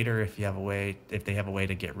back later if they have a way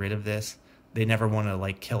to get rid of this. They never want to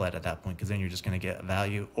like kill it at that point, because then you're just going to get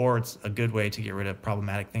value. Or it's a good way to get rid of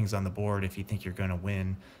problematic things on the board if you think you're going to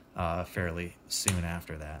win fairly soon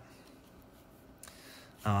after that.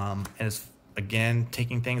 And it's, again,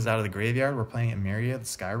 taking things out of the graveyard. We're playing Emeria, the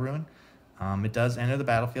Sky Ruin. It does enter the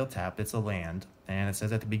battlefield tapped. It's a land. And it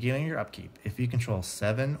says at the beginning of your upkeep, if you control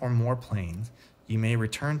 7 or more planes, you may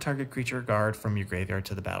return target creature guard from your graveyard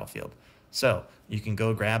to the battlefield. So you can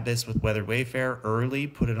go grab this with Weathered Wayfarer early,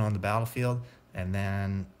 put it on the battlefield, and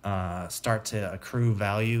then start to accrue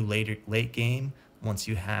value late game once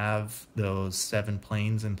you have those 7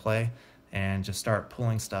 planes in play, and just start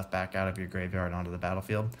pulling stuff back out of your graveyard onto the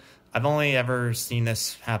battlefield. I've only ever seen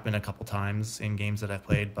this happen a couple times in games that I've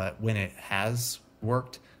played, but when it has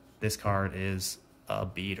worked, this card is a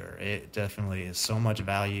beater. It definitely is so much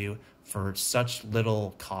value for such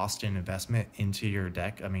little cost and investment into your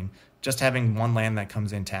deck. I mean, just having one land that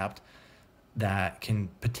comes in tapped that can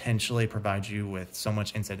potentially provide you with so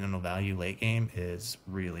much incidental value late game is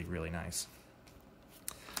really, really nice.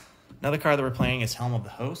 Another card that we're playing is Helm of the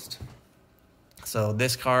Host. So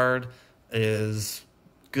this card is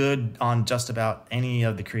good on just about any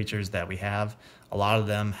of the creatures that we have. A lot of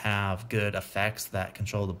them have good effects that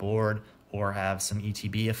control the board, or have some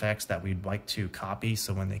ETB effects that we'd like to copy,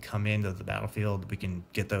 so when they come into the battlefield, we can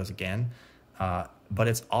get those again. But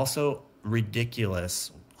it's also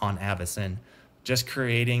ridiculous on Avacyn. Just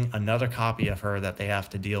creating another copy of her that they have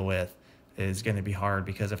to deal with is going to be hard,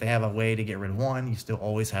 because if they have a way to get rid of one, you still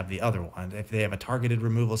always have the other one. If they have a targeted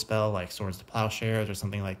removal spell like Swords to Plowshares or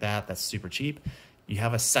something like that, that's super cheap. You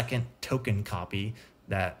have a second token copy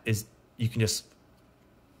that is, you can just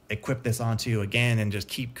equip this onto again and just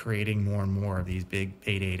keep creating more and more of these big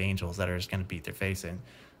 8/8 angels that are just going to beat their face in.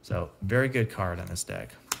 So very good card on this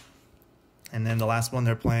deck. And then the last one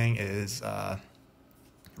they're playing is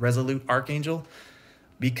Resolute Archangel.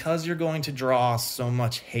 Because you're going to draw so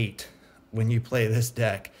much hate when you play this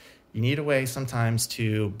deck, you need a way sometimes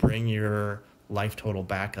to bring your life total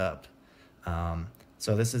back up.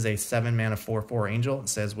 So this is a 7 mana 4/4 angel. It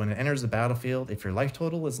says when it enters the battlefield, if your life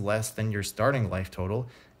total is less than your starting life total,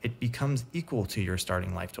 it becomes equal to your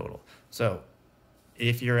starting life total. So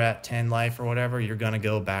if you're at 10 life or whatever, you're going to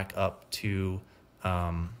go back up to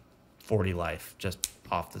 40 life just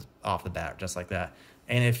off the bat, just like that.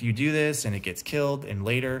 And if you do this and it gets killed, and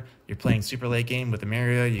later you're playing super late game with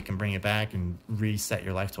Emeria, you can bring it back and reset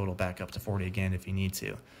your life total back up to 40 again if you need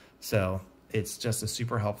to. So it's just a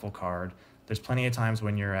super helpful card. There's plenty of times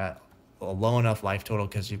when you're at a low enough life total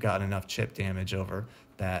because you've got enough chip damage over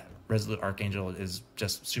that Resolute Archangel is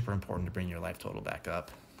just super important to bring your life total back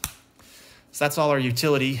up. So that's all our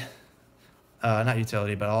utility, not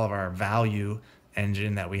utility, but all of our value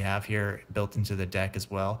engine that we have here built into the deck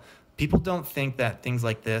as well. People don't think that things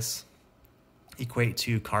like this equate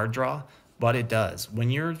to card draw, but it does. When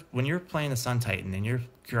you're playing the Sun Titan and you're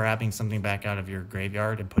grabbing something back out of your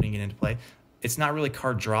graveyard and putting it into play, it's not really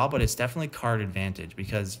card draw, but it's definitely card advantage,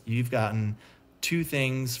 because you've gotten 2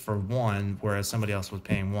 things for 1, whereas somebody else was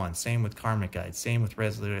paying 1. Same with Karmic Guide. Same with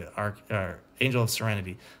Resolute Angel of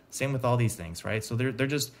Serenity. Same with all these things, right? So they're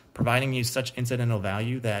just providing you such incidental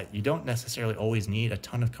value that you don't necessarily always need a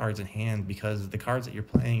ton of cards in hand, because the cards that you're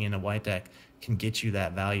playing in a white deck can get you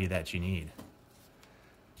that value that you need.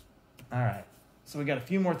 All right, so we got a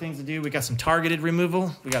few more things to do. We got some targeted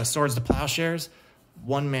removal. We got a Swords to Plowshares.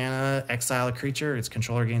 1 mana, exile a creature. Its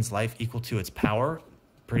controller gains life equal to its power.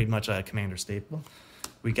 Pretty much a commander staple.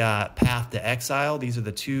 We got Path to Exile. These are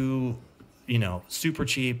the 2, super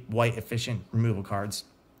cheap, white, efficient removal cards.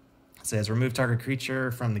 It says remove target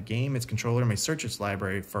creature from the game. Its controller may search its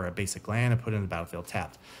library for a basic land and put it in the battlefield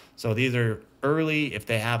tapped. So these are early. If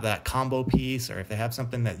they have that combo piece, or if they have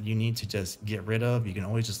something that you need to just get rid of, you can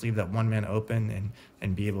always just leave that 1 mana open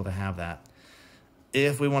and be able to have that.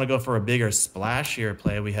 If we want to go for a bigger splashier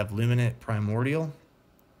play, we have Luminate Primordial.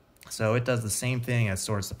 So it does the same thing as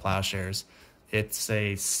Swords to Plowshares. It's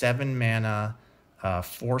a 7 mana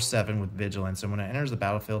 4/7 with Vigilance, and when it enters the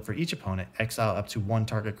battlefield, for each opponent, exile up to 1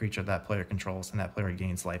 target creature that player controls, and that player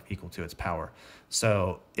gains life equal to its power.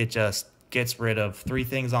 So it just gets rid of 3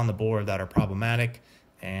 things on the board that are problematic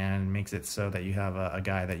and makes it so that you have a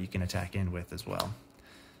guy that you can attack in with as well.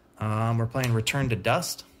 We're playing Return to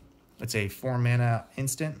Dust. It's a 4 mana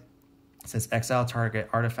instant. It says exile target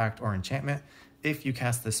artifact or enchantment. If you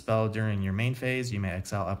cast this spell during your main phase, you may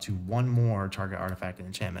exile up to 1 more target artifact and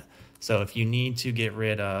enchantment. So if you need to get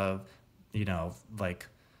rid of, like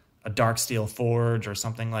a Darksteel Forge or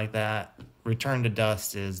something like that, Return to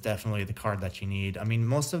Dust is definitely the card that you need. I mean,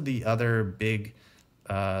 most of the other big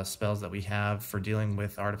spells that we have for dealing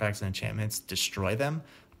with artifacts and enchantments destroy them,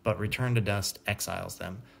 but Return to Dust exiles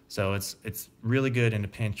them. So it's really good in a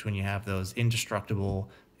pinch when you have those indestructible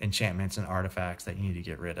enchantments and artifacts that you need to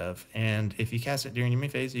get rid of. And if you cast it during your main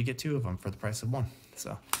phase, you get 2 of them for the price of 1.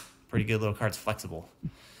 So pretty good little card's flexible.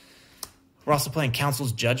 We're also playing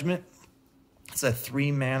Council's Judgment. It's a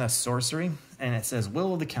 3 mana sorcery, and it says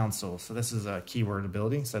Will of the Council. So this is a keyword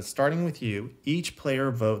ability. It says starting with you, each player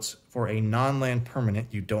votes for a non-land permanent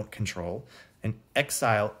you don't control, and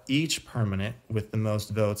exile each permanent with the most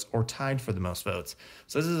votes or tied for the most votes.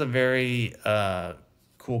 So this is a very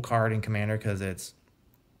cool card in Commander, because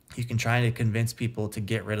you can try to convince people to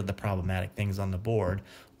get rid of the problematic things on the board,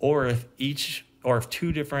 or if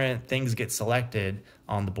 2 different things get selected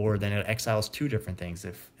on the board, then it exiles 2 different things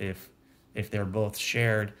if they're both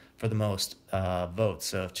shared for the most votes.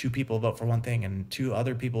 So if 2 people vote for one thing and 2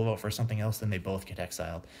 other people vote for something else, then they both get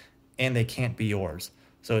exiled, and they can't be yours.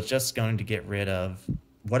 So it's just going to get rid of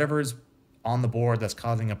whatever's on the board that's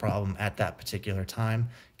causing a problem at that particular time.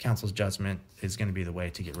 Council's Judgment is going to be the way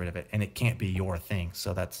to get rid of it, and it can't be your thing.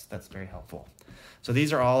 So that's very helpful. So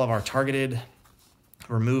these are all of our targeted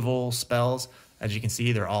removal spells. As you can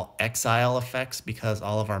see, they're all exile effects, because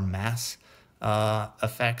all of our mass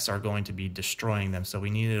effects are going to be destroying them. So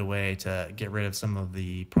we needed a way to get rid of some of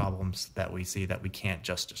the problems that we see that we can't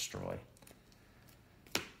just destroy.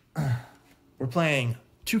 We're playing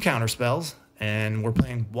 2 counter spells, and we're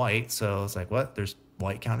playing white. So it's like, what? There's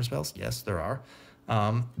white counter spells? Yes, there are.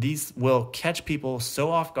 These will catch people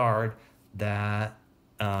so off guard that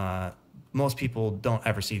most people don't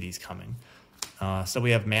ever see these coming. So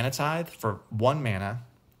we have Mana Tithe for 1 mana.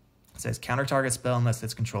 It says counter target spell unless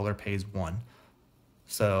its controller pays 1.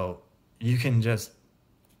 So you can just,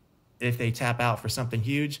 if they tap out for something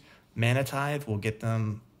huge, Mana Tithe will get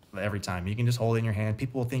them every time. You can just hold it in your hand.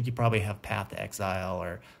 People will think you probably have Path to Exile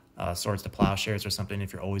or Swords to Plowshares or something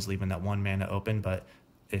if you're always leaving that 1 mana open. But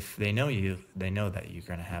if they know you, they know that you're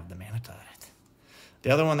going to have the Mana Tithe.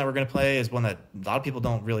 The other one that we're going to play is one that a lot of people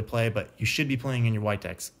don't really play, but you should be playing in your white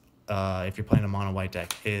decks. If you're playing a mono white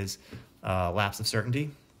deck, is Lapse of Certainty.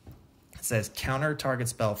 It says counter target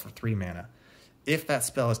spell for 3 mana. If that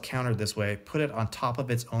spell is countered this way, put it on top of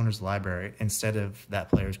its owner's library instead of that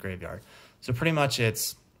player's graveyard. So pretty much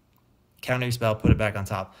it's counter your spell, put it back on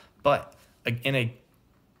top. But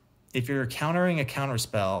if you're countering a counter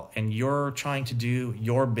spell and you're trying to do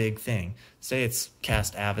your big thing, say it's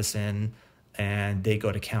cast Avacyn and they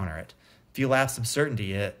go to counter it. If you Lapse of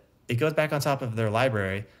Certainty it goes back on top of their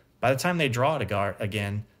library. By the time they draw it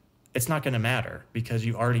again, it's not going to matter because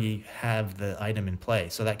you already have the item in play.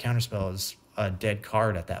 So that counterspell is a dead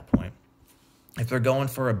card at that point. If they're going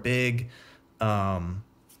for a big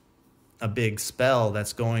spell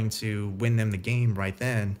that's going to win them the game right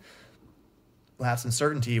then, Lapse in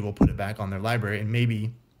Certainty will put it back on their library, and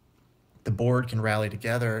maybe the board can rally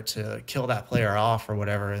together to kill that player off or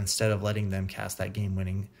whatever instead of letting them cast that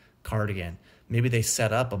game-winning card again. Maybe they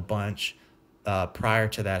set up a bunch prior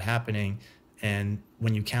to that happening, and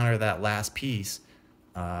when you counter that last piece,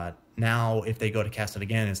 Now, if they go to cast it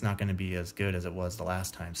again, it's not going to be as good as it was the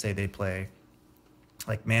last time. Say they play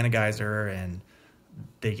like Mana Geyser and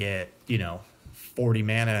they get, 40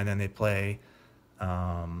 mana, and then they play,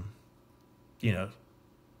 a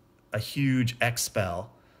huge X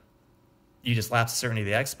spell. You just lapse the certainty of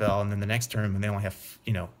the X spell, and then the next turn when they only have,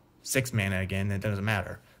 6 mana again, it doesn't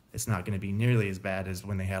matter. It's not going to be nearly as bad as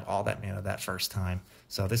when they had all that mana that first time.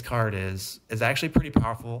 So this card is actually pretty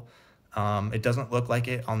powerful. It doesn't look like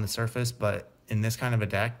it on the surface, but in this kind of a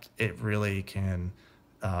deck, it really can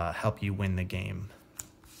help you win the game.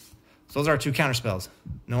 So those are our 2 counter spells.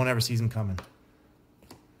 No one ever sees them coming.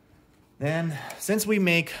 Then, since we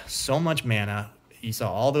make so much mana, you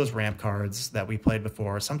saw all those ramp cards that we played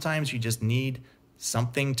before. Sometimes you just need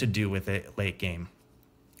something to do with it late game.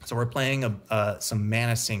 So we're playing some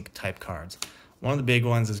mana sink type cards. One of the big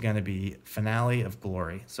ones is going to be Finale of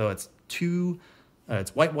Glory. So it's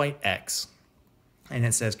it's white X, and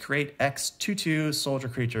it says create X 2/2 soldier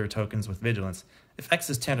creature tokens with vigilance. If X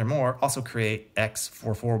is 10 or more, also create X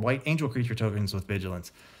 4/4 white angel creature tokens with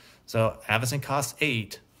vigilance. So Avacyn costs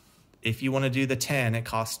 8. If you want to do the 10, it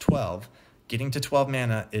costs 12. Getting to 12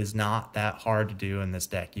 mana is not that hard to do in this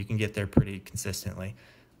deck. You can get there pretty consistently.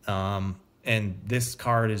 And this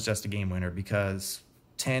card is just a game winner because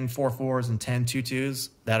 10 4/4s and 10 2/2s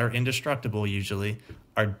that are indestructible usually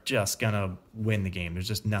are just going to win the game. There's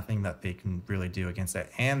just nothing that they can really do against that.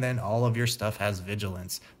 And then all of your stuff has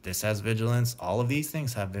vigilance. This has vigilance. All of these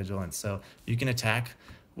things have vigilance. So you can attack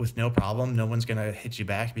with no problem. No one's going to hit you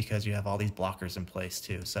back because you have all these blockers in place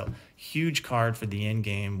too. So huge card for the end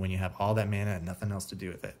game when you have all that mana and nothing else to do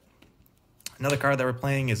with it. Another card that we're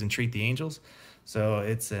playing is Entreat the Angels. So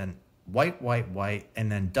it's an white,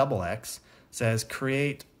 and then double X. Says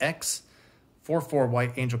create X 4/4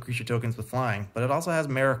 white angel creature tokens with flying, but it also has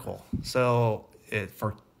Miracle. So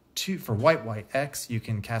for white X, you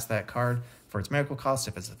can cast that card for its Miracle cost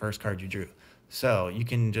if it's the first card you drew. So you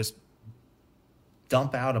can just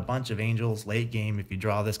dump out a bunch of angels late game if you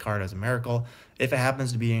draw this card as a Miracle. If it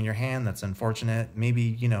happens to be in your hand, that's unfortunate.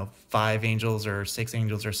 Maybe 5 angels or 6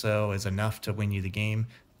 angels or so is enough to win you the game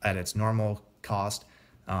at its normal cost.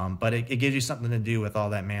 But it gives you something to do with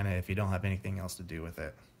all that mana if you don't have anything else to do with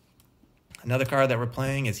it. Another card that we're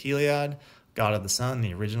playing is Heliod, God of the Sun,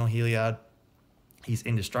 the original Heliod. He's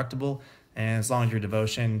indestructible, and as long as your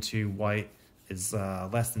devotion to white is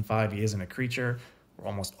less than 5, he isn't a creature. We're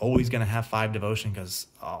almost always going to have 5 devotion because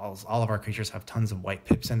all of our creatures have tons of white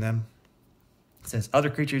pips in them. It says other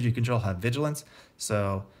creatures you control have vigilance.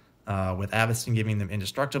 So with Avacyn giving them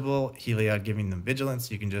indestructible, Heliod giving them vigilance,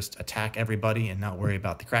 you can just attack everybody and not worry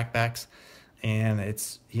about the crackbacks. And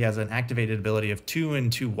he has an activated ability of 2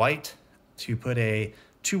 and 2 white to put a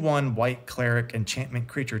 2/1 white cleric enchantment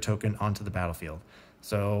creature token onto the battlefield.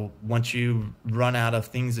 So once you run out of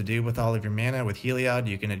things to do with all of your mana with Heliod,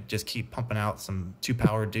 you can just keep pumping out some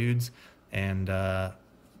 2-power dudes and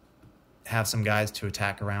have some guys to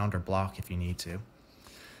attack around or block if you need to.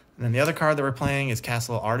 And then the other card that we're playing is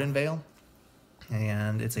Castle Ardenvale,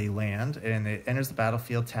 and it's a land, and it enters the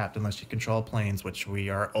battlefield tapped unless you control planes, which we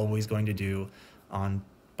are always going to do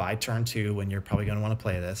by turn 2 when you're probably going to want to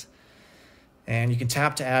play this. And you can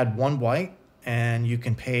tap to add 1 white, and you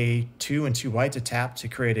can pay 2 and 2 white to tap to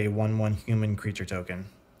create a 1/1 human creature token.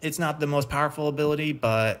 It's not the most powerful ability,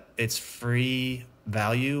 but it's free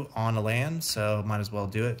value on a land, so might as well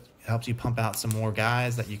do it. It helps you pump out some more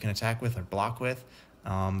guys that you can attack with or block with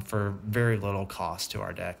for very little cost to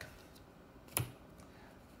our deck.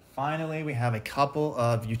 Finally, we have a couple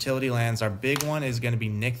of utility lands. Our big one is going to be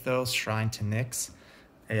Nykthos, Shrine to Nyx.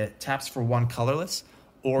 It taps for 1 colorless,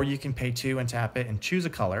 or you can pay 2 and tap it and choose a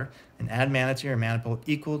color and add mana to your mana pool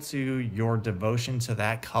equal to your devotion to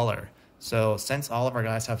that color. So since all of our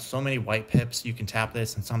guys have so many white pips, you can tap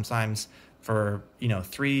this, and sometimes for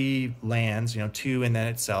 3 lands, 2 and then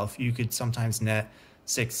itself, you could sometimes net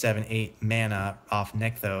 6, 7, 8 mana off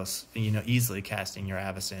Nykthos, easily casting your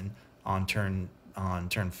Avacyn on turn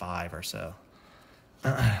 5 or so.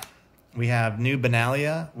 We have New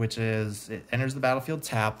Benalia, which it enters the battlefield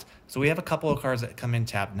tapped. So we have a couple of cards that come in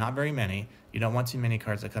tapped, not very many. You don't want too many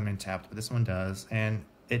cards that come in tapped, but this one does. And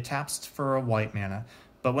it taps for a white mana,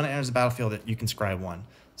 but when it enters the battlefield, you can scry 1.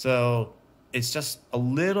 So it's just a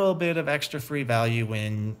little bit of extra free value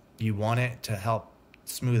when you want it to help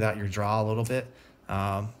smooth out your draw a little bit.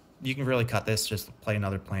 You can really cut this, just play in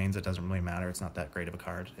other planes. It doesn't really matter. It's not that great of a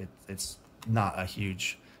card. It's not a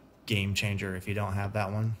huge game changer if you don't have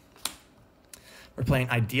that one. We're playing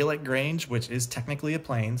Idyllic Grange, which is technically a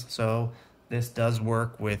plains, so this does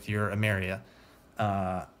work with your Emeria.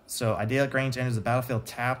 So idyllic range enters the battlefield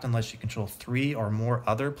tapped unless you control 3 or more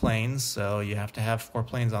other planes. So you have to have 4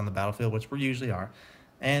 planes on the battlefield, which we usually are.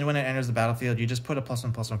 And when it enters the battlefield, you just put a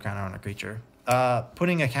 +1/+1 counter on a creature.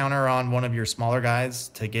 Putting a counter on one of your smaller guys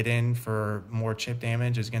to get in for more chip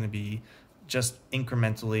damage is going to be just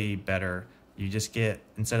incrementally better. You just get,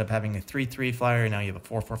 instead of having a 3/3 flyer, now you have a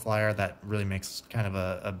 4/4 flyer. That really makes kind of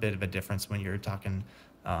a bit of a difference when you're talking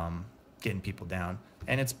getting people down.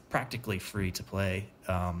 And it's practically free to play.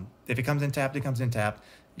 If it comes in tapped, it comes in tapped.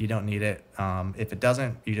 You don't need it. If it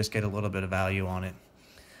doesn't, you just get a little bit of value on it.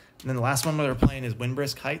 And then the last one we're playing is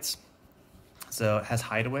Windbrisk Heights. So it has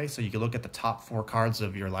Hideaway, so you can look at the top 4 cards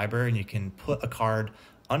of your library and you can put a card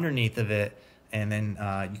underneath of it, and then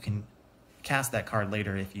you can cast that card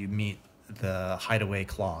later if you meet the Hideaway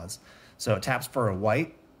clause. So it taps for a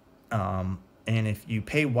white, and if you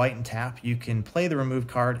pay white and tap, you can play the remove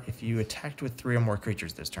card if you attacked with 3 or more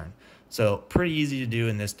creatures this turn. So pretty easy to do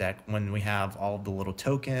in this deck when we have all the little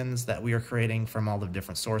tokens that we are creating from all the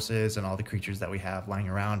different sources and all the creatures that we have lying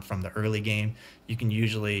around from the early game. You can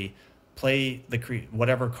usually play the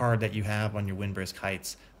whatever card that you have on your Windbrisk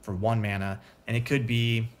Heights for 1 mana, and it could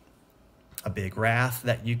be a big Wrath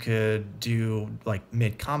that you could do like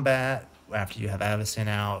mid-combat after you have Avacyn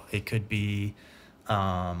out. It could be,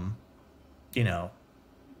 you know,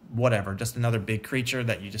 whatever, just another big creature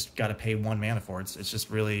that you just got to pay 1 mana for. It's just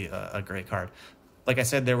really a great card. Like I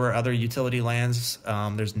said, there were other utility lands.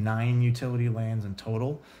 There's 9 utility lands in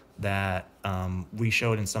total that we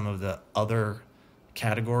showed in some of the other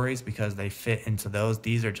categories because they fit into those.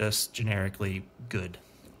 These are just generically good.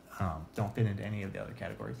 Don't fit into any of the other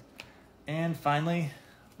categories. And finally,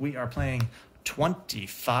 we are playing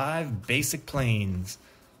 25 basic planes.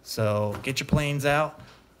 So get your planes out.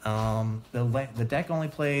 The deck only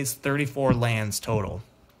plays 34 lands total,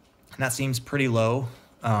 and that seems pretty low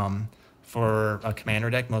for a commander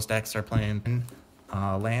deck. Most decks are playing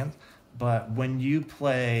lands, but when you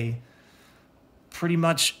play pretty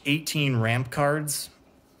much 18 ramp cards,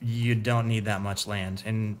 you don't need that much land.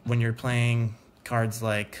 And when you're playing cards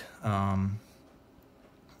like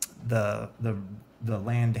the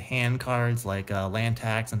land to hand cards like land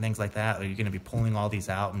tax and things like that, you're going to be pulling all these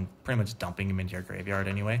out and pretty much dumping them into your graveyard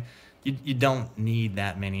anyway. You don't need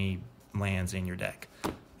that many lands in your deck.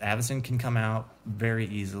 Avacyn can come out very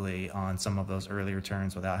easily on some of those earlier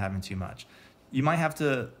turns without having too much. You might have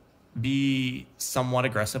to be somewhat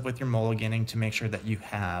aggressive with your mulliganing to make sure that you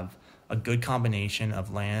have a good combination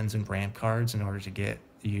of lands and ramp cards in order to get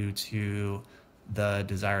you to the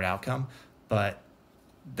desired outcome, but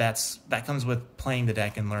that comes with playing the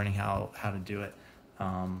deck and learning how to do it.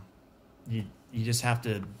 You just have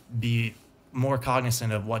to be more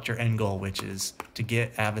cognizant of what your end goal, which is to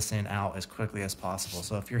get Avacyn out as quickly as possible.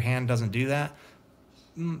 So if your hand doesn't do that,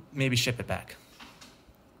 maybe ship it back.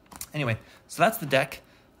 Anyway, so that's the deck.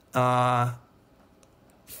 Fun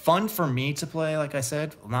for me to play, like I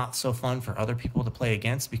said, not so fun for other people to play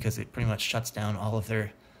against because it pretty much shuts down all of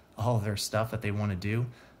their stuff that they want to do.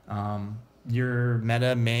 Your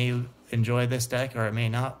meta may enjoy this deck or it may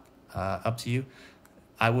not, up to you.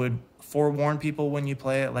 I would forewarn people when you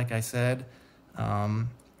play it, like I said.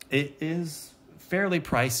 It is fairly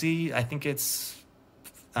pricey. I think it's,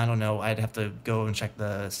 I don't know, I'd have to go and check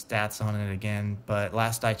the stats on it again, but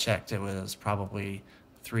last I checked it was probably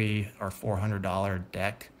 $300 or $400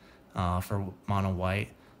 deck for mono white.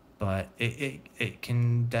 But it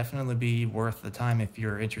can definitely be worth the time if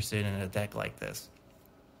you're interested in a deck like this.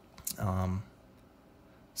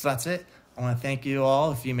 So that's it. I want to thank you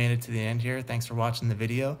all if you made it to the end here. Thanks for watching the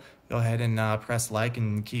video. Go ahead and press like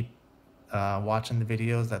and keep watching the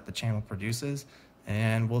videos that the channel produces.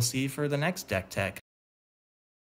 And we'll see you for the next deck tech.